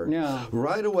creator,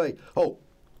 right away,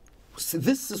 so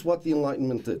this is what the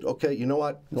Enlightenment did. Okay, you know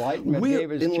what? Enlightenment gave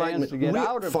us a chance to get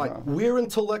out of it. We're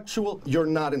intellectual, you're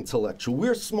not intellectual.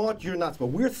 We're smart, you're not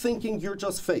smart. We're thinking, you're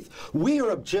just faith. We are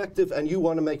objective, and you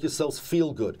want to make yourselves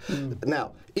feel good.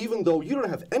 Now, even though you don't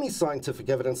have any scientific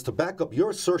evidence to back up your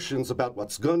assertions about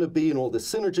what's going to be and all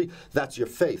this synergy, that's your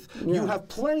faith. You have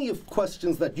plenty of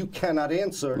questions that you cannot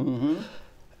answer.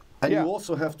 And you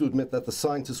also have to admit that the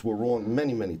scientists were wrong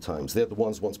many, many times. They're the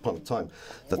ones once upon a time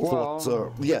that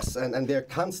thought, yes, and they're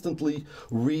constantly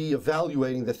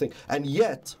re-evaluating the thing. And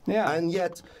yet,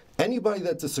 anybody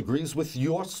that disagrees with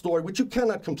your story, which you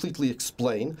cannot completely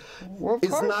explain,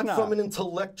 is not from an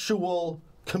intellectual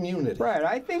community. Right,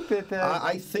 I think that...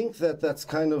 I think that that's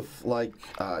kind of like,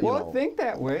 think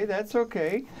that way, that's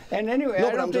okay. And anyway, no,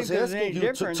 I don't think there's any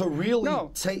difference. To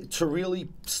really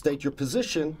state your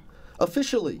position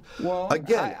officially. Well,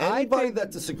 again, anybody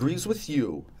that disagrees with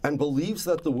you and believes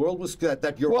that the world was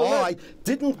that your eye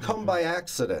didn't come by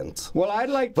accident,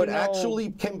 but actually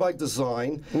came by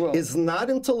design, is not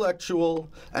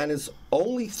intellectual and is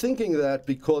only thinking that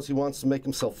because he wants to make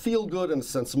himself feel good and a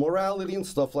sense of morality and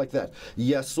stuff like that.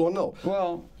 Yes or no?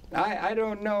 Well, I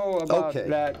don't know about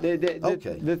that.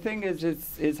 The thing is,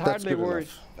 it's hardly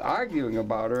worth arguing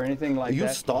about or anything like that. You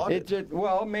started.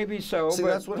 Well, maybe so. See,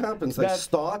 that's what happens. They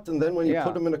start, and then when you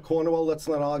put them in a corner, well, let's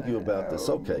not argue about this.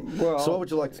 Okay. Well, so what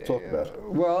would you like to talk about?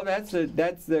 Well, that's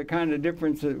the kind of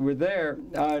difference that we're there.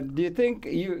 Do you think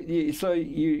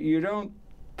you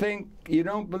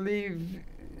don't believe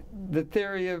the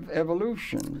theory of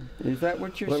evolution? Is that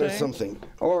what you're saying? Something.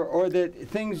 Or that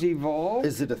things evolve?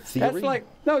 Is it a theory? That's like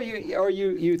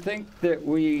you think that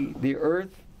the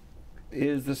Earth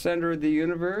is the center of the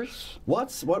universe? What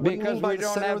do you mean by the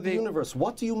center of the universe?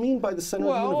 What do you mean by the center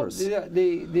of the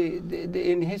universe?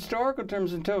 In historical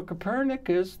terms, until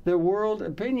Copernicus, the world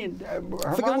opinion...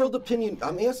 Forget world opinion.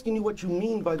 I'm asking you what you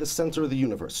mean by the center of the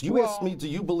universe. You asked me, do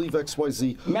you believe X, Y,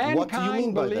 Z? What do you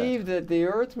mean by that? Mankind believed that the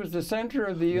Earth was the center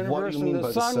of the universe, and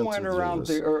the sun went around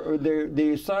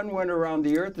the sun went around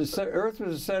the Earth. The Earth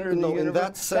was the center of the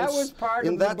universe. That was part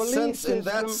of the belief system. In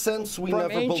that sense, we never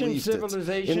believed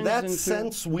it. In that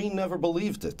sense, we never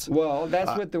believed it. Well,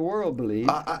 that's what the world believes,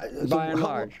 by and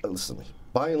large. Listen to me.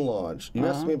 By and large, you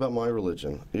asked me about my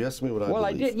religion. You asked me what I believe. Well,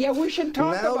 I did. Yeah, we should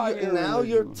talk about your Now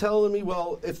religion. You're telling me,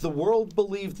 well, if the world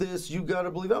believed this, you got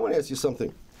to believe. I want to ask you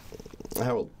something,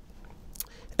 Harold.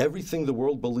 everything the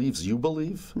world believes you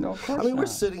believe? No, of course I mean, we're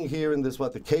not. sitting here in this,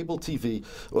 the cable TV.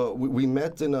 We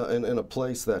met in a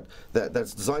place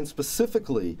that's designed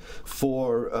specifically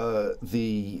for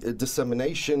the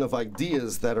dissemination of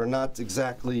ideas that are not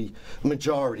exactly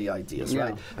majority ideas,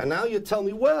 right? And now you tell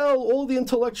me, well, all the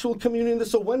intellectual community,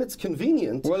 so when it's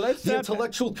convenient, the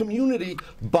intellectual community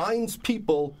binds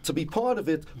people to be part of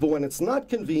it, but when it's not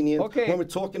convenient, when we're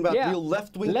talking about real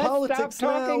left-wing politics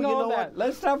now, you know what?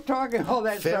 Let's stop talking all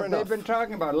that Fair stuff enough. they've been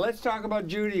talking about. Let's talk about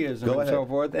Judaism Go and ahead. so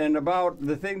forth, and about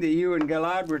the thing that you and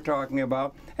Gilad were talking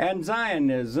about, and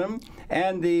Zionism,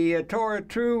 and the Torah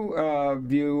true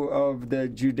view of the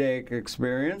Judaic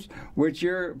experience, which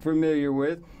you're familiar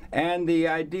with, and the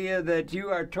idea that you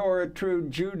are Torah true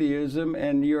Judaism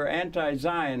and you're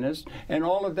anti-Zionist, and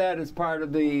all of that is part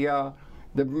of the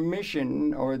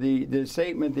mission or the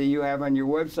statement that you have on your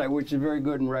website, which is very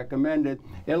good and recommended,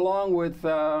 along with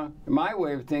my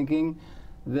way of thinking,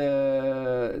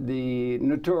 the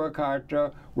Natruna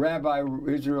Karta, Rabbi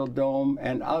Israel Dome,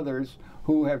 and others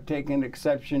who have taken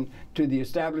exception to the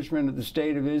establishment of the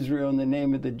State of Israel in the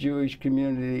name of the Jewish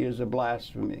community is a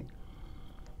blasphemy.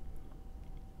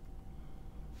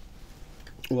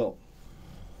 Well,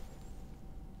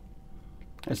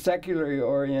 a secularly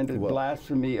oriented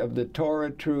blasphemy of the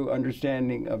Torah true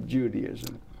understanding of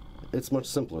Judaism. it's much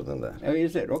simpler than that. Oh,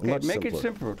 is it? Okay, Much make it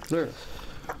simpler. simpler, clear.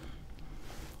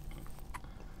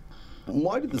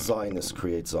 Why did the Zionists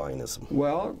create Zionism?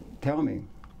 Well, tell me.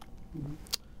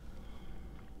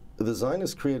 The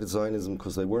Zionists created Zionism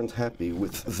because they weren't happy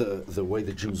with the way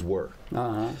the Jews were.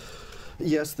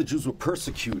 Yes, the Jews were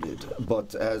persecuted,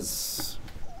 but as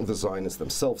the Zionists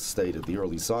themselves stated, the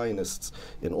early Zionists,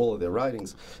 in all of their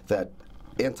writings, that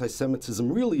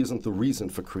anti-Semitism really isn't the reason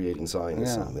for creating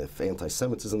Zionism. Yeah. If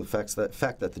anti-Semitism, the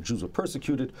fact that the Jews were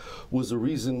persecuted, was a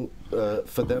reason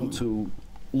for them to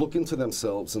look into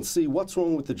themselves and see what's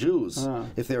wrong with the Jews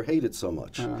if they're hated so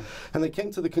much. And they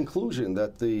came to the conclusion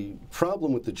that the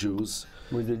problem with the Jews,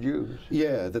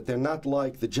 that they're not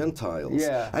like the Gentiles.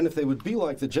 And if they would be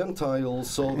like the Gentiles,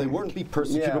 so they wouldn't be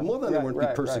persecuted, more than they wouldn't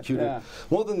be persecuted,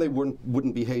 more than they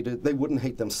wouldn't be hated, they wouldn't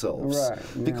hate themselves.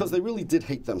 Because they really did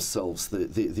hate themselves,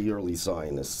 the early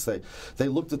Zionists. They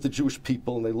looked at the Jewish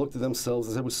people and they looked at themselves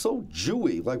and said, we're so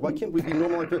Jewy, like why can't we be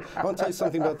normal like that? I want to tell you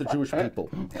something about the Jewish people.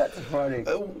 That's funny.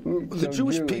 The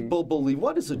Jewish people believe,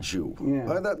 what is a Jew?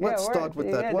 Let's start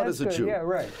with that. What is a Jew?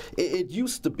 It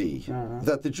used to be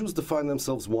that the Jews defined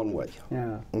themselves one way.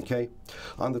 Okay?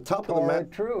 On the top of the mountain.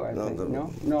 True, I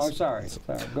think. No, sorry.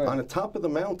 Go ahead. On the top of the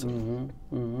mountain,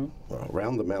 well,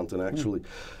 around the mountain actually,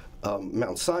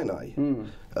 Mount Sinai,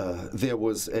 there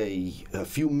was a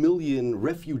few million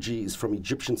refugees from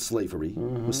Egyptian slavery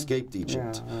who escaped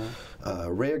Egypt.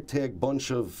 A ragtag bunch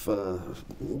of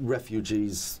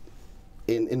refugees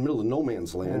in middle of no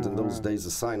man's land. In those days,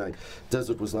 the Sinai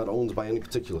desert was not owned by any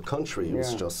particular country. It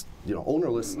was just,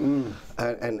 ownerless.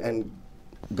 And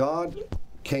God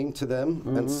came to them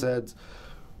and said,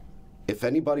 if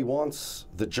anybody wants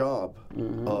the job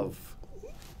of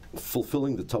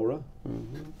fulfilling the Torah,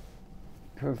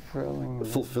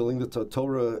 fulfilling the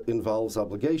Torah involves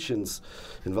obligations.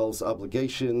 It involves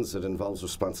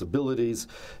responsibilities.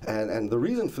 And the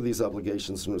reason for these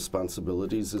obligations and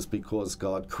responsibilities is because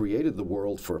God created the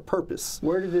world for a purpose.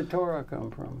 Where did the Torah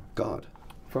come from? God.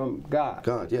 From God?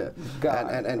 God, yeah. God.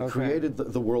 And created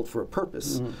the world for a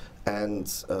purpose. And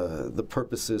the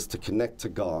purpose is to connect to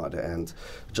God. And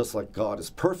just like God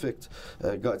is perfect,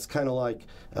 it's kind of like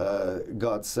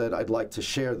God said, I'd like to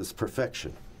share this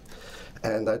perfection.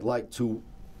 And I'd like to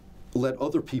let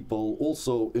other people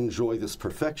also enjoy this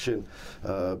perfection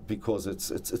because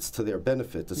it's to their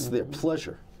benefit, it's to their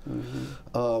pleasure.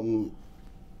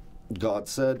 God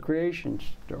said, creation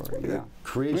story.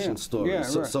 Creation story.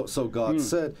 So God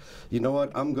said, you know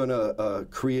what? I'm going to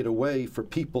create a way for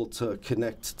people to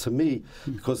connect to me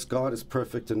because God is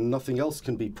perfect and nothing else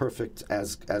can be perfect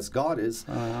as God is.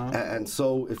 And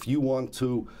so if you want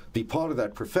to be part of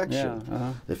that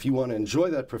perfection, if you want to enjoy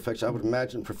that perfection, I would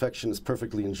imagine perfection is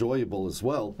perfectly enjoyable as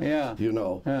well.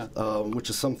 Which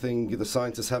is something the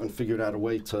scientists haven't figured out a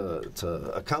way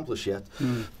to accomplish yet.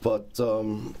 But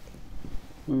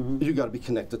you got to be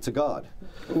connected to God.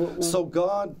 So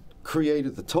God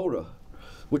created the Torah,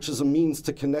 which is a means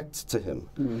to connect to Him.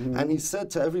 And He said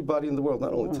to everybody in the world,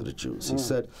 not only to the Jews, He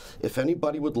said, if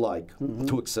anybody would like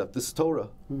to accept this Torah,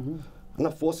 I'm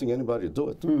not forcing anybody to do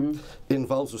it. It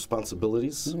involves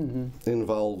responsibilities, it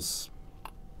involves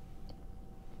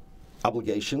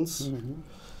obligations.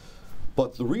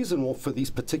 But the reason for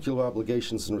these particular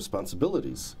obligations and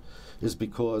responsibilities is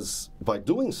because by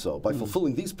doing so, by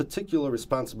fulfilling these particular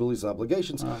responsibilities and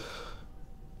obligations,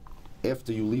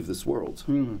 after you leave this world,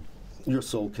 your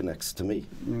soul connects to me.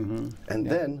 And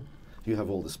then you have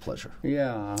all this pleasure.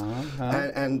 Yeah.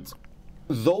 And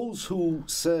those who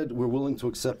said we're willing to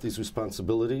accept these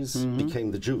responsibilities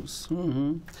became the Jews.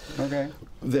 Okay.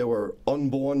 There were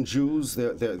unborn Jews.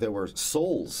 There were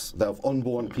souls of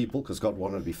unborn people, because God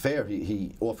wanted to be fair.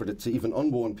 He offered it to even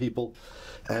unborn people.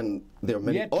 And there are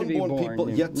many unborn people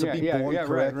yet to be born,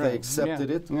 correct? Right. They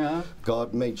accepted it.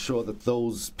 God made sure that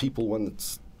those people, when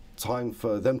it's time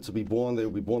for them to be born, they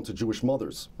will be born to Jewish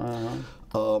mothers.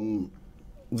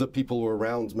 The people who were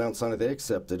around Mount Sinai, they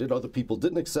accepted it. Other people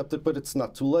didn't accept it, but it's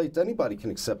not too late. Anybody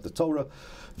can accept the Torah.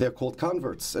 They're called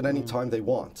converts at any time they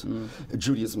want.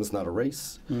 Judaism is not a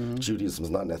race. Judaism is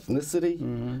not an ethnicity.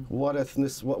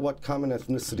 What common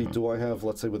ethnicity do I have,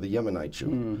 let's say, with a Yemenite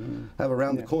Jew? I have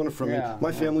around the corner from me.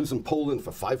 My family was in Poland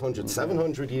for 500,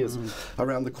 700 years.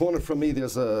 Around the corner from me,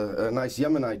 there's a nice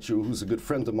Yemenite Jew who's a good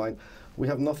friend of mine. We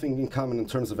have nothing in common in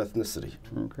terms of ethnicity.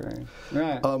 Okay.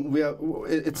 Right.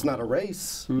 It's not a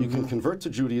race. You can convert to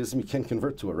Judaism. You can't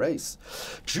convert to a race.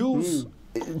 Jews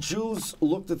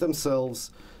looked at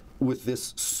themselves with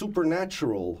this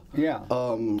supernatural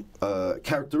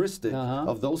characteristic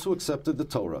of those who accepted the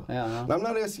Torah. Now, I'm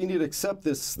not asking you to accept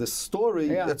this story.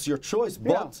 That's your choice.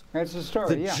 But that's the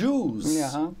story. The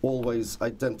Jews always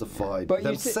identified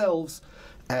themselves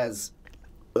as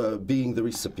being the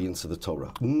recipients of the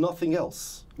Torah. Nothing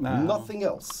else. Nothing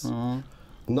else.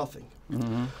 Nothing.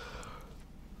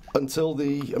 Until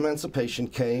the emancipation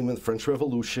came and the French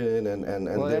Revolution, and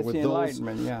there were those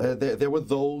there were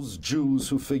those Jews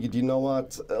who figured, you know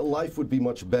what, life would be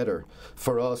much better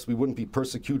for us. We wouldn't be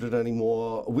persecuted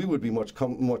anymore. We would be much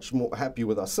more happy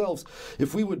with ourselves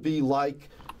if we would be like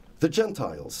the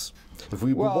Gentiles, if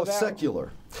we were more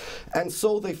secular. And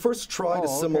so they first tried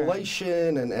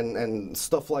assimilation and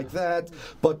stuff like that,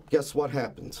 but guess what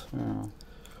happened?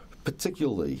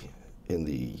 Particularly in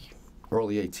the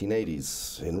early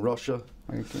 1880s in Russia,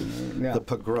 the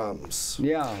pogroms.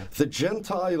 The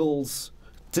Gentiles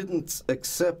didn't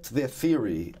accept their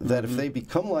theory that if they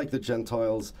become like the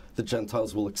Gentiles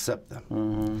will accept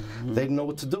them. They didn't know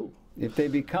what to do. If they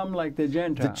become like the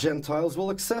Gentiles will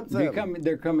accept them.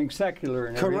 They're coming secular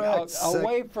and correct,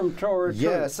 away from Torah.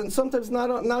 Yes, and sometimes not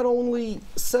only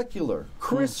secular,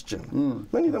 Christian.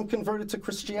 Many of them converted to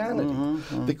Christianity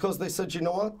because they said, you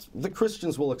know what, the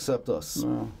Christians will accept us.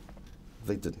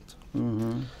 They didn't.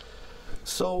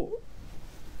 So,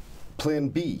 Plan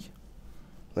B.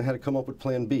 They had to come up with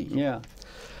Plan B.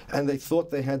 And they thought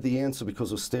they had the answer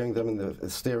because of staring them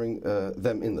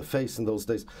in the face in those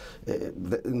days.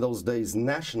 In those days,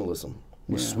 nationalism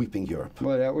was sweeping Europe.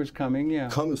 Well, that was coming,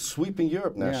 sweeping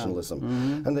Europe,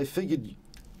 nationalism. And they figured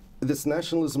this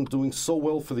nationalism doing so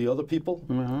well for the other people,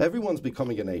 everyone's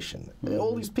becoming a nation.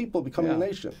 All these people becoming a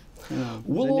nation.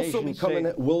 We'll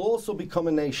also become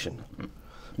a nation.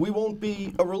 We won't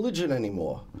be a religion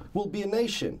anymore. We'll be a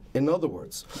nation. In other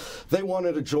words, they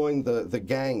wanted to join the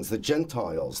gangs, the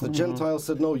Gentiles. The Gentiles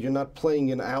said, no, you're not playing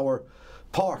in our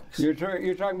parks. You're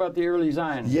talking about the early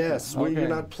Zionists. Yes, well, you're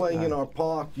not playing in our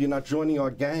park, you're not joining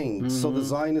our gang. So the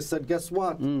Zionists said, guess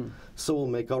what? So we'll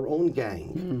make our own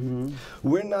gang.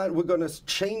 We're going to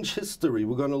change history.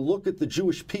 We're going to look at the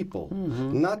Jewish people,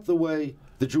 not the way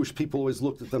the Jewish people always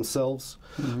looked at themselves.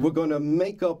 We're going to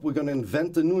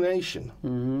invent a new nation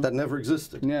that never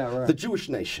existed. The Jewish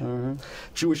nation.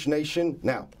 Jewish nation.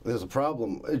 Now, there's a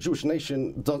problem. A Jewish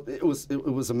nation, it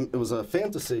was a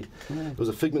fantasy. It was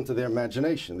a figment of their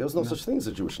imagination. There was no such thing as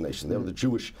a Jewish nation. They were the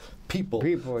Jewish people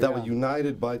that were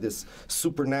united by this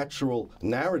supernatural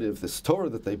narrative, this Torah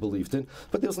that they believed in.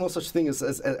 But there was no such thing as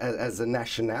a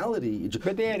nationality.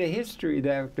 But they had a history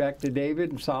back to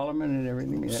David and Solomon and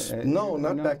everything. No,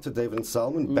 not back to David and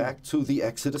Solomon, back to the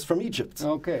Exodus from Egypt.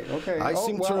 I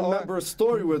seem to remember a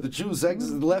story where the Jews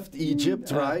left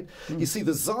Egypt, right? You see,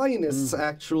 the Zionists,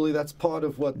 actually, that's part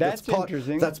of what... That's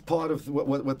interesting. That's part of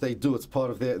what they do. It's part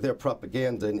of their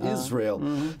propaganda in Israel.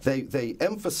 They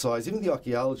emphasize, even the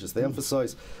archaeologists, they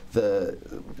emphasize the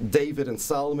David and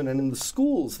Solomon, and in the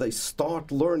schools, they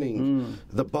start learning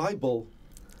the Bible,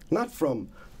 not from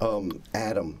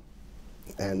Adam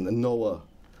and Noah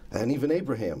and even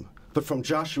Abraham, but from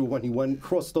Joshua when he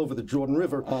crossed over the Jordan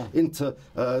River into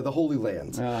the Holy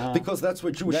Land. Because that's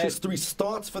where Jewish history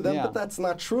starts for them, but that's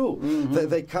not true.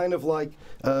 They kind of like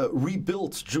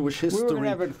rebuilt Jewish history. We were going to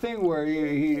have a thing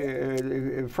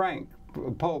where Frank,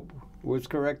 Pope, was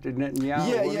corrected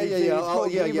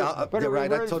Netanyahu. But it right,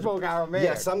 really spoke Aramaic.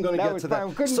 Yes, I'm going to get to that.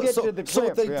 We couldn't get to the so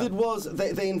clip. what they did was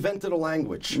they invented a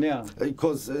language. Yeah.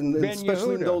 Because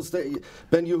especially in those days,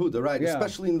 Ben Yehuda, right? Yeah.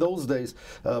 Especially in those days,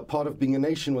 part of being a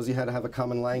nation was you had to have a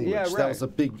common language. Yeah, right. That was a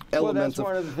big element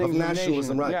of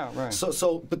nationalism, right? Yeah, right.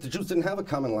 But the Jews didn't have a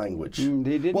common language.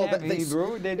 They didn't have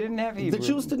Hebrew. They didn't have Hebrew. The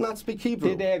Jews did not speak Hebrew.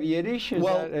 Did they have Yiddish?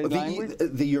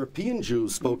 The European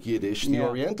Jews spoke Yiddish. The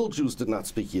Oriental Jews did not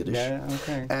speak Yiddish. Yeah,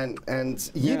 okay.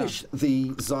 And Yiddish,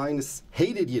 the Zionists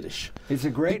hated Yiddish. It's a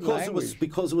great language.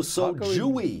 Because it was so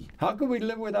Jewy. How could we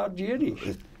live without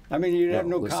Yiddish? I mean, you'd have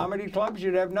no comedy clubs.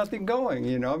 You'd have nothing going,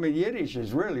 you know. I mean, Yiddish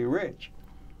is really rich.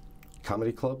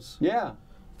 Comedy clubs? Yeah.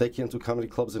 They can't do comedy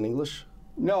clubs in English?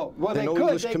 No, well they could.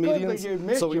 English They comedians, could,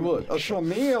 but so we would. Okay.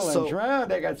 Schlemiel and Drown,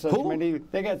 they got such who? many.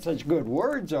 They got such good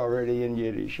words already in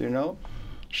Yiddish, you know.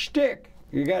 Shtick,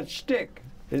 you got shtick.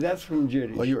 That's from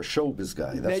Yiddish. Well, you're a showbiz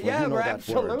guy. That's why you know that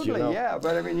absolutely, word. You know? Yeah.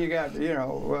 But I mean, you got, you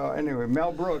know. Well, anyway,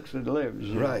 Mel Brooks that lives.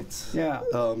 Right. Yeah.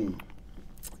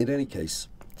 In any case,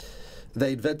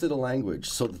 they invented a language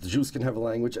so that the Jews can have a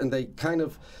language, and they kind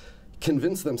of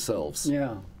convinced themselves.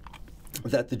 Yeah.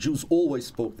 That the Jews always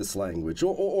spoke this language,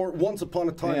 or once upon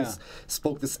a time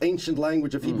spoke this ancient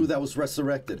language of Hebrew that was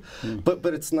resurrected. But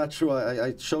it's not true.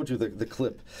 I showed you the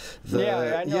clip.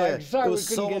 I know. It was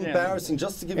so embarrassing.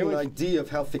 Just to give you an idea of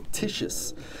how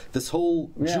fictitious this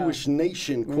whole Jewish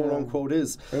nation, quote unquote,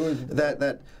 is.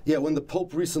 When the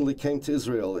Pope recently came to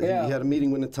Israel, he had a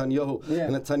meeting with Netanyahu,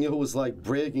 and Netanyahu was like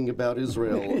bragging about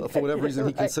Israel. For whatever reason,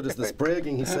 he considers this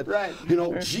bragging. He said, you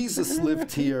know, Jesus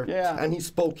lived here, and he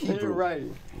spoke Hebrew. Right.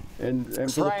 And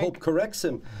so the Pope corrects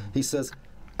him. He says,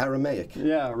 Aramaic.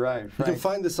 Yeah, right. You can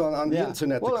find this on the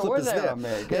internet. Well, the clip is there.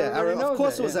 Aramaic. Of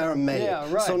course it was Aramaic.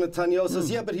 Yeah, right. So Netanyahu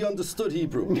says, but he understood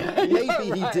Hebrew.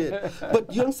 Maybe he did.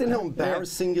 But you understand how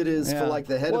embarrassing it is for like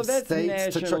the head of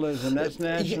states to try. That's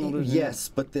nationalism. Yes,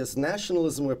 but there's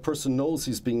nationalism where a person knows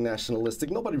he's being nationalistic.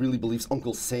 Nobody really believes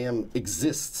Uncle Sam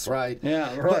exists, right?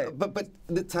 Yeah, right. But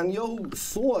Netanyahu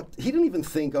thought, he didn't even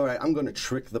think, all right, I'm going to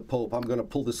trick the Pope. I'm going to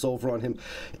pull this over on him.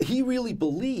 He really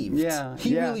believed.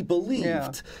 He really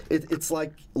believed. It's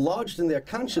like lodged in their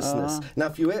consciousness. Now,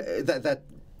 if you that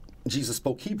Jesus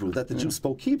spoke Hebrew, that the Jews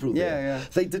spoke Hebrew there.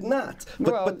 They did not.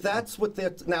 But that's what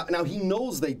they're... Now, he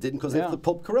knows they didn't, because if the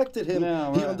Pope corrected him,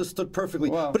 he understood perfectly.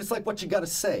 But it's like what you got to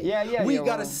say. We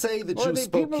got to say the Jews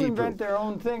spoke Hebrew. People invent their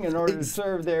own thing in order to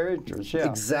serve their interests.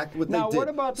 Exactly what they did. Now, what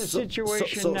about the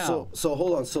situation now? So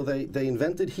hold on. So they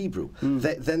invented Hebrew.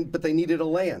 But they needed a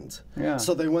land.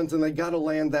 So they went and they got a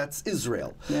land that's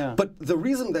Israel. But the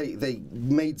reason they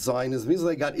made Zionism, the reason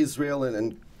they got Israel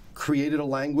and created a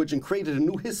language and created a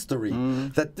new history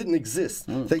that didn't exist.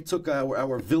 They took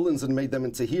our villains and made them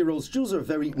into heroes. Jews are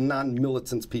very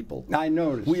non-militant people. I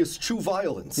noticed. We eschew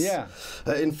violence.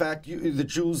 In fact, the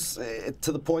Jews,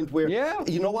 to the point where,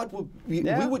 you know what, we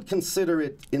would consider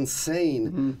it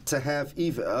insane to have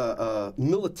even a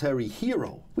military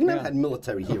hero. We never had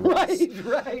military heroes.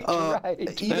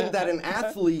 Right. Even that an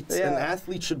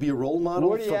athlete should be a role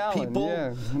model for people.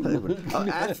 An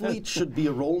athlete should be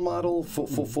a role model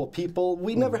for people.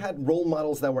 We never had role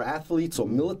models that were athletes or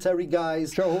military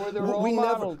guys. So who are the role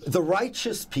models? The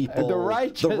righteous people. The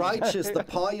righteous, the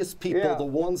pious people, the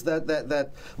ones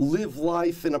that live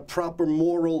life in a proper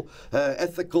moral,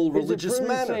 ethical, religious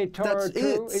manner. That's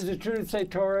it. Is it true to say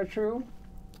Torah true?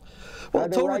 Well, are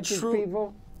the Torah righteous true.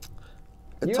 People?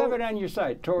 You have it on your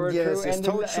site, Torah true. Yes,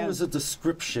 Torah true is a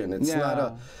description. It's not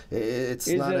a. It's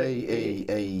not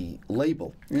a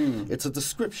label. It's a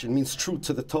description. It means true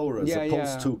to the Torah, as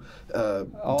opposed to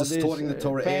distorting the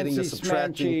Torah, adding or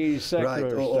subtracting,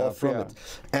 or from it.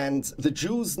 And the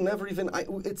Jews never even.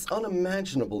 It's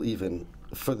unimaginable even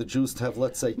for the Jews to have,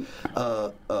 let's say,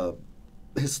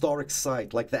 historic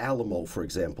site like the Alamo, for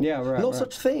example. No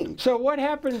such thing. So what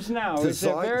happens now? It's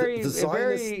a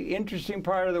very interesting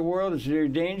part of the world. It's very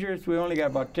dangerous. We only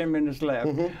got about 10 minutes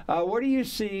left. What do you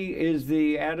see is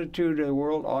the attitude of the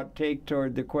world ought to take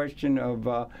toward the question of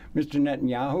Mr.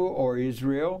 Netanyahu or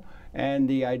Israel and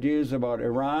the ideas about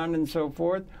Iran and so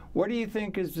forth? What do you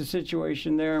think is the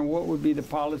situation there, and what would be the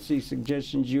policy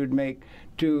suggestions you would make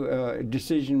to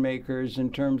decision makers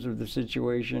in terms of the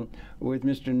situation with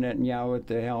Mr. Netanyahu at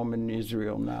the helm in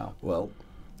Israel now? Well,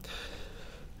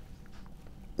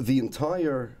 the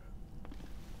entire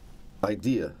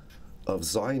idea of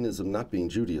Zionism not being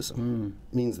Judaism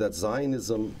means that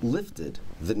Zionism lifted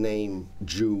the name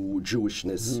Jew,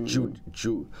 Jewishness,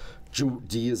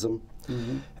 Judaism,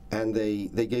 and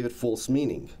they gave it false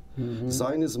meaning.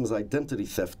 Zionism is identity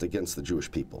theft against the Jewish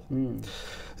people.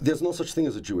 There's no such thing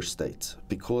as a Jewish state,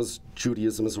 because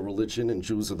Judaism is a religion and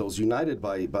Jews are those united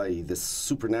by this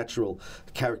supernatural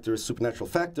character, supernatural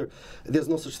factor. There's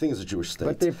no such thing as a Jewish state.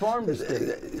 But they formed a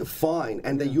state. Fine,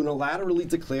 and they unilaterally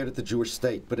declared it the Jewish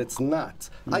state, but it's not.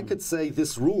 I could say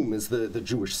this room is the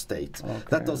Jewish state. Okay.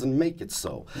 That doesn't make it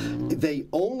so. They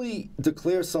only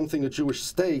declare something a Jewish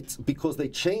state because they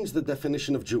change the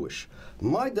definition of Jewish.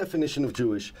 My definition of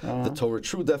Jewish, the Torah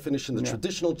true definition, the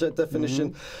traditional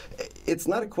definition, it's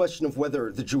not a question of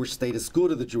whether the Jewish state is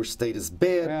good or the Jewish state is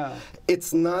bad.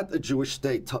 It's not a Jewish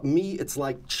state. To me, it's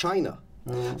like China.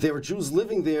 There are Jews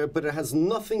living there, but it has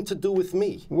nothing to do with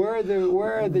me. Where are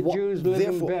the Jews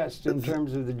living best in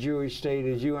terms of the Jewish state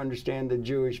as you understand the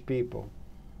Jewish people?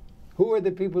 Who are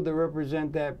the people that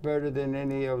represent that better than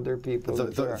any other people?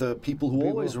 The people who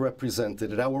always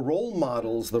represented it, our role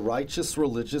models, the righteous,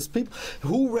 religious people.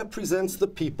 Who represents the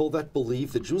people that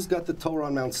believe the Jews got the Torah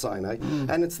on Mount Sinai,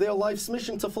 and it's their life's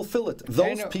mission to fulfill it?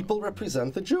 Those people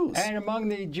represent the Jews. And among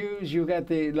the Jews, you got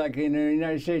like in the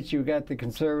United States, you got the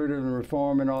conservative and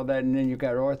reform and all that, and then you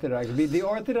got Orthodox. The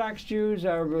Orthodox Jews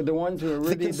are the ones who are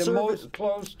really the most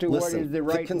close to what is the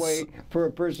right way for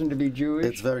a person to be Jewish.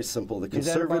 It's very simple.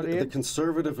 The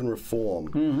conservative and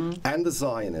reform and the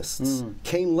Zionists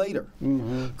came later.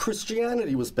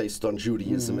 Christianity was based on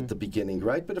Judaism at the beginning,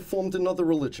 right? But it formed another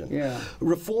religion.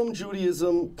 Reform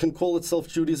Judaism can call itself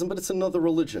Judaism, but it's another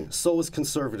religion. So is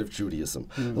conservative Judaism.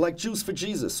 Like Jews for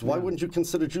Jesus. Why wouldn't you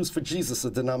consider Jews for Jesus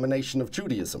a denomination of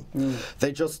Judaism?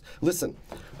 They just, listen,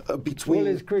 between...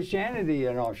 Well, is Christianity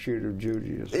an offshoot of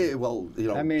Judaism? Well, you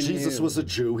know, I mean, Jesus was a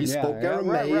Jew. He spoke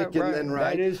Aramaic, and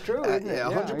that is true, isn't it?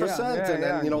 100%.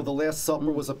 And you know, the Last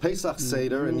Supper was a Pesach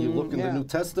Seder, and you look in the New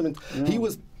Testament, he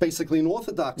was basically an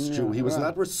Orthodox Jew. He was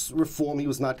not Reform, he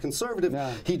was not conservative.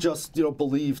 He just, you know,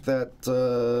 believed that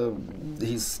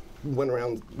he's went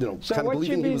around, you know, kind of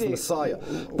believing he was the Messiah.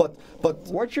 But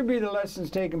what should be the lessons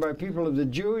taken by people of the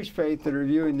Jewish faith that are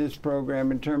viewing this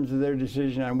program in terms of their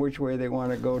decision on which way they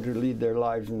want to go to lead their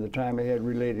lives in the time ahead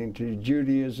relating to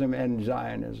Judaism and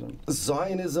Zionism?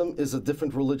 Zionism is a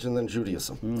different religion than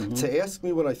Judaism. To ask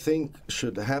me what I think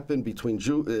should happen between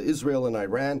Israel and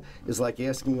Iran is like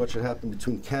asking me what should happen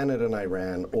between Canada and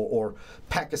Iran or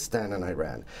Pakistan and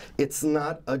Iran. It's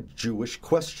not a Jewish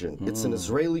question. It's an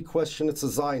Israeli question. It's a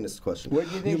Zionist question. What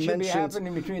do you think should be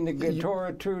happening between the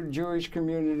Torah true Jewish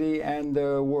community and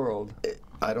the world?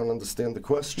 I don't understand the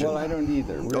question. Well, I don't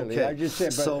either, really. Okay. I just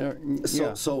said,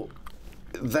 but, so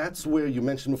that's where you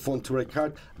mentioned before in Torah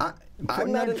card.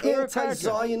 I'm not an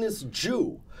anti-Zionist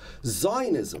Jew.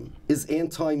 Zionism is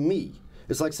anti-me.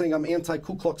 It's like saying I'm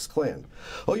anti-Ku Klux Klan.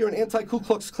 Oh, you're an anti-Ku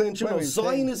Klux Klan Jew? No,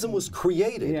 Zionism was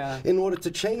created in order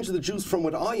to change the Jews from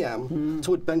what I am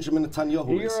to what Benjamin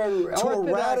Netanyahu is.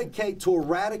 To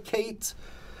eradicate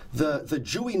the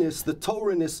Jewiness, the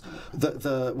Torahness,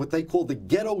 the what they call the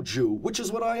ghetto Jew, which is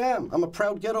what I am. I'm a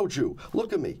proud ghetto Jew.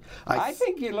 Look at me. I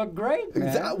think you look great,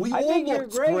 man. We all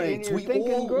looked great. We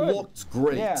all looked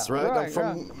great, right? I'm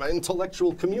from an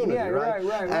intellectual community, right?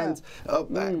 And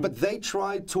but they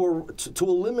tried to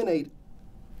eliminate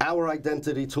our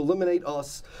identity, to eliminate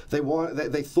us.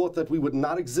 They thought that we would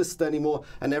not exist anymore,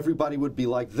 and everybody would be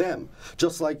like them,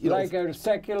 just like like a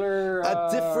secular, a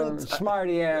different,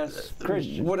 smarty-ass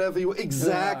Christian. Whatever you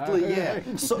exactly,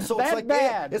 So it's like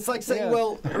bad. It's like saying,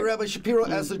 well, Rabbi Shapiro,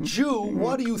 as a Jew,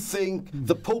 what do you think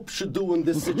the Pope should do in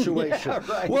this situation?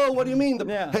 Well, what do you mean?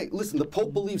 Hey, listen, the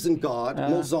Pope believes in God.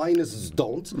 Most Zionists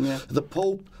don't. The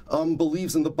Pope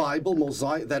believes in the Bible.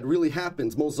 That really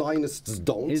happens. Most Zionists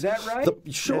don't. Is that right?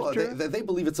 Sure, they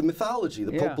believe it's a mythology.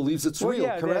 The Pope believes it's real,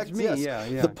 correct?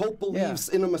 Yes. The Pope believes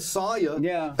in a Messiah,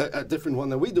 a different one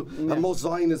than we do. And most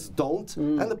Zionists don't.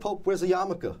 And the Pope wears a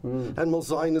yarmulke. And most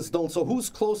Zionists don't. So who's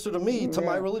closer to me, to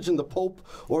my religion, the Pope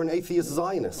or an atheist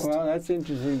Zionist? Well, that's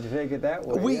interesting to take it that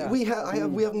way. We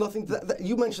have nothing.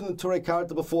 You mentioned the Torah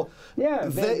Karta before.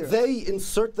 They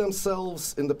insert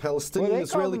themselves in the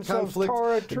Palestinian-Israeli conflict.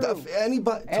 Torah true.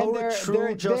 Anybody, Torah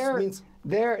true just means.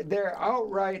 They're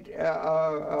outright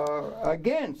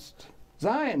against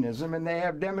Zionism, and they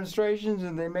have demonstrations,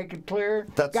 and they make it clear.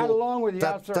 Got along with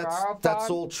Yasser Arafat. That's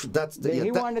all true.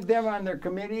 He wanted them on their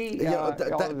committee.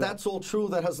 That's all true.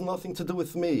 That has nothing to do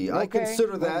with me. I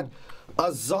consider that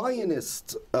a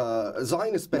Zionist behavior.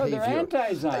 No, they're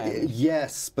anti-Zionist.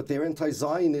 Yes, but they're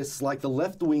anti-Zionists like the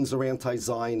left wings are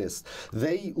anti-Zionist.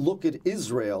 They look at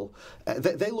Israel,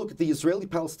 they look at the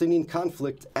Israeli-Palestinian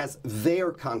conflict as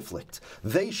their conflict.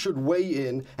 They should weigh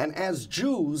in, and as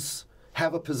Jews,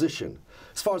 have a position.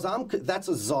 As far as that's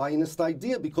a Zionist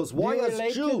idea, because why as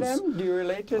Jews? Do you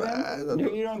relate to them?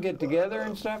 You don't get together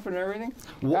and stuff and everything?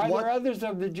 Are there others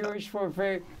of the Jewish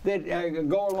faith that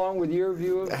go along with your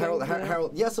view of things?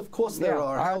 Harold, yes, of course there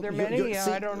are. Are there many?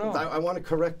 See, I don't know. I want to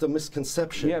correct a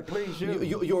misconception. Yeah, please do.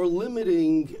 You're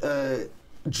limiting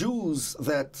Jews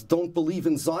that don't believe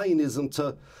in Zionism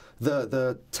to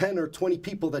the 10 or 20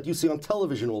 people that you see on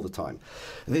television all the time.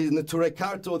 The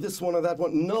Natruna or this one or that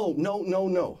one. No, no, no,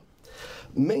 no.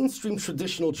 Mainstream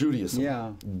traditional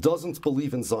Judaism doesn't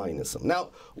believe in Zionism. Now,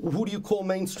 who do you call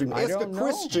mainstream? Ask a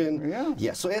Christian.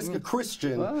 So ask a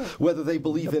Christian whether they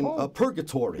believe in a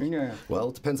purgatory. Well,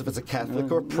 it depends if it's a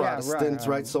Catholic or Protestant,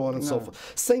 right? So on and so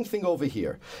forth. Same thing over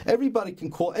here. Anybody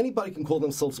can call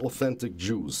themselves authentic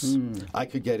Jews. I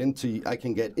can get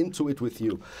into it with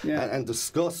you and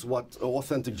discuss what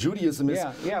authentic Judaism is.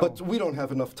 But we don't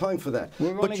have enough time for that.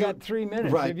 We've only got 3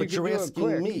 minutes. Right, but you're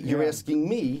asking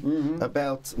me about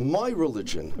my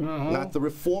religion, not the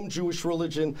Reformed Jewish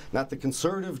religion, not the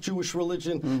conservative Jewish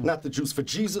religion, not the Jews for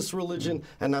Jesus religion,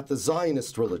 and not the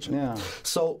Zionist religion.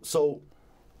 So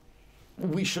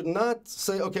we should not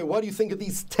say, okay, what do you think of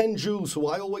these 10 Jews who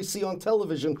I always see on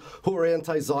television who are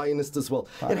anti-Zionist as well?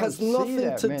 It has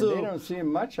nothing to do. They don't see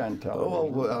him much on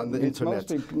television. Well, on the internet.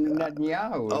 Mostly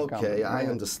Netanyahu. Okay, I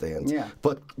understand.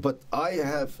 But I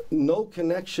have no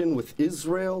connection with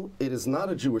Israel. It is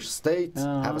not a Jewish state.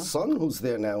 I have a son who's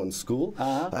there now in school,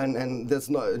 and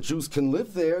there's no Jews can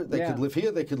live there. They could live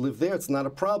here. They could live there. It's not a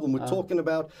problem. We're talking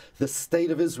about the state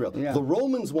of Israel. The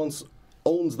Romans once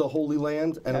owned the Holy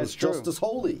Land, and it was just as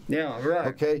holy.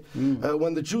 Okay?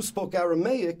 When the Jews spoke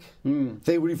Aramaic,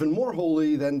 they were even more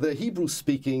holy than the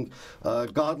Hebrew-speaking,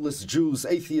 godless Jews,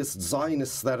 atheist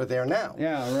Zionists that are there now.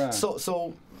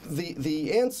 So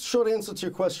the short answer to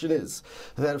your question is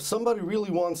that if somebody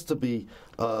really wants to be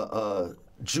a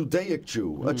Judaic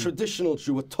Jew, a traditional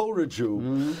Jew, a Torah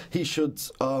Jew, he should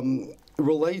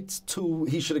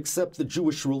he should accept the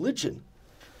Jewish religion,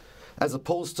 as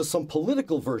opposed to some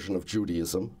political version of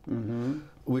Judaism,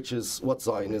 which is what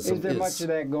Zionism is. Is there much of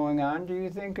that going on, do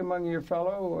you think, among your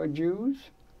fellow Jews?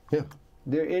 Yeah.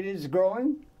 It is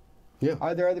growing? Yeah.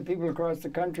 Are there other people across the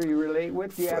country you relate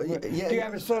with? Do you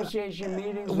have association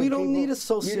meetings? We don't need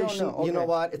association. You You know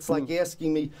what? It's like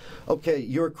asking me, okay,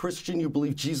 you're a Christian, you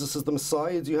believe Jesus is the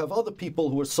Messiah. Do you have other people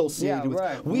who are associated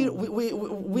with? We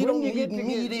don't need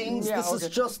meetings. This is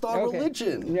just our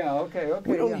religion.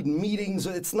 We don't need meetings.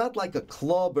 It's not like a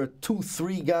club or 2,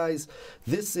 3 guys.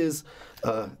 This is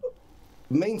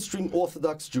mainstream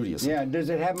Orthodox Judaism. Does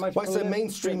it have much? When I say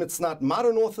mainstream, it's not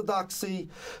modern Orthodoxy,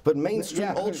 but mainstream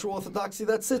ultra-Orthodoxy.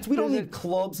 That's it. We don't need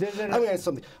clubs. I mean,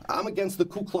 something. I'm against the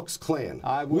Ku Klux Klan.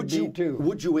 I would be too.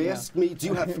 Would you ask me? Do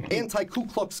you have anti-Ku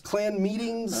Klux Klan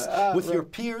meetings with your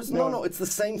peers? No, it's the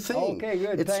same thing. Okay,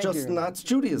 good. It's just not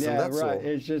Judaism. That's all.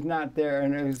 It's just not there.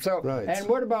 And so, and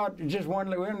what about just one?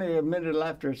 We only a minute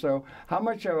left or so. How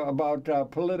much about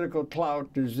political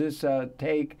clout does this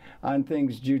take on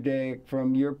things Judaic from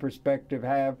your perspective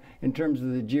have in terms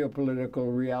of the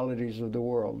geopolitical realities of the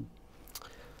world?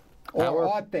 Or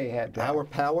ought they have to have? Our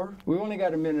power? We only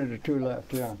got a minute or 2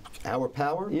 left, Our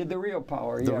power? The real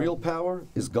power, The real power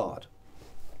is God.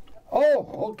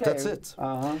 Oh, okay. That's it.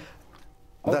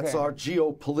 That's our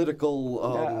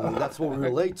geopolitical, that's what we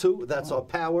relate to, that's our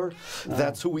power,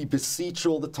 that's who we beseech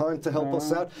all the time to help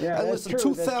us out. And listen,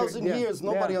 2,000 years,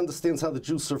 nobody understands how the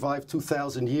Jews survived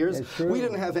 2,000 years. We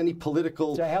didn't have any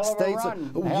political states.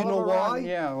 You know why?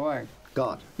 Why?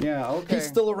 God. Okay. He's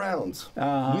still around.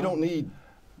 We don't need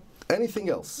anything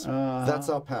else. That's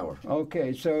our power.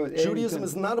 Okay, so Judaism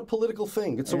is not a political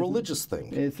thing, it's a religious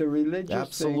thing. It's a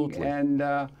religious thing.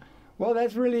 And well,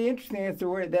 that's really interesting.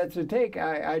 That's the take.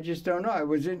 I just don't know. It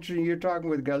was interesting. You're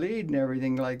talking with Galid and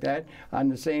everything like that on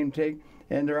the same take,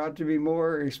 and there ought to be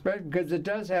more, because it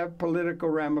does have political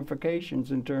ramifications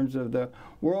in terms of the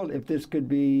world. If this could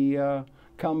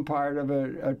become part of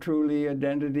a truly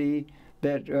identity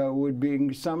that would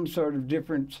bring some sort of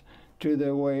difference to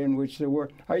the way in which the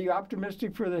world. Are you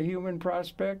optimistic for the human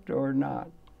prospect or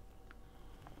not?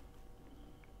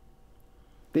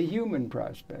 The human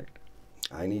prospect.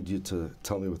 I need you to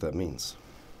tell me what that means.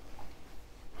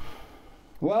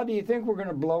 Well, do you think we're going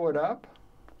to blow it up?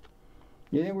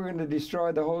 Do you think we're going to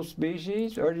destroy the whole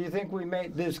species? Or do you think we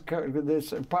make this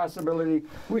possibility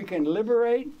we can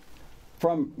liberate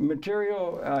from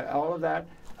material, all of that,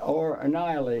 or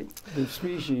annihilate the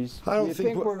species. I don't Do you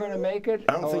think we're going to make it?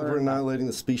 I don't think we're annihilating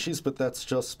the species, but that's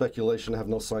just speculation. I have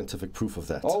no scientific proof of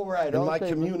that. Oh, right. In my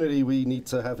community, we need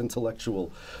to have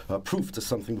intellectual proof to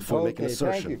something before we make an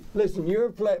assertion. Thank you.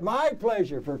 Listen, my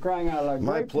pleasure, for crying out loud.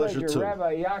 My pleasure too.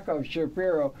 Rabbi Yaakov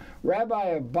Shapiro, Rabbi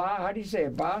of how do you say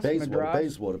it?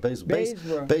 Bayswater. Bais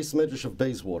Medrash of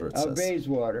Bayswater, it says.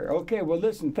 Bayswater. Okay, well,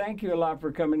 listen, thank you a lot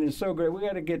for coming. It's so great. We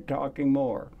got to get talking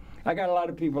more. I got a lot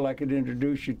of people I could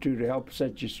introduce you to help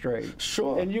set you straight.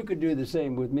 Sure. And you could do the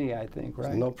same with me, I think,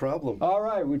 right? No problem. All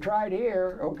right, we tried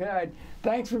here. Okay.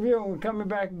 Thanks for viewing. We're coming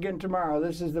back again tomorrow.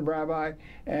 This is the Rabbi,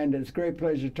 and it's a great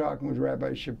pleasure talking with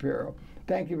Rabbi Shapiro.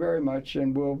 Thank you very much,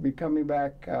 and we'll be coming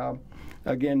back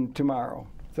again tomorrow.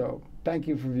 So thank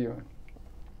you for viewing.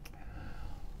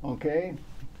 Okay.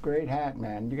 Great hat,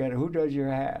 man. You got who does your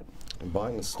hat? I'm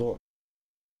buying the store.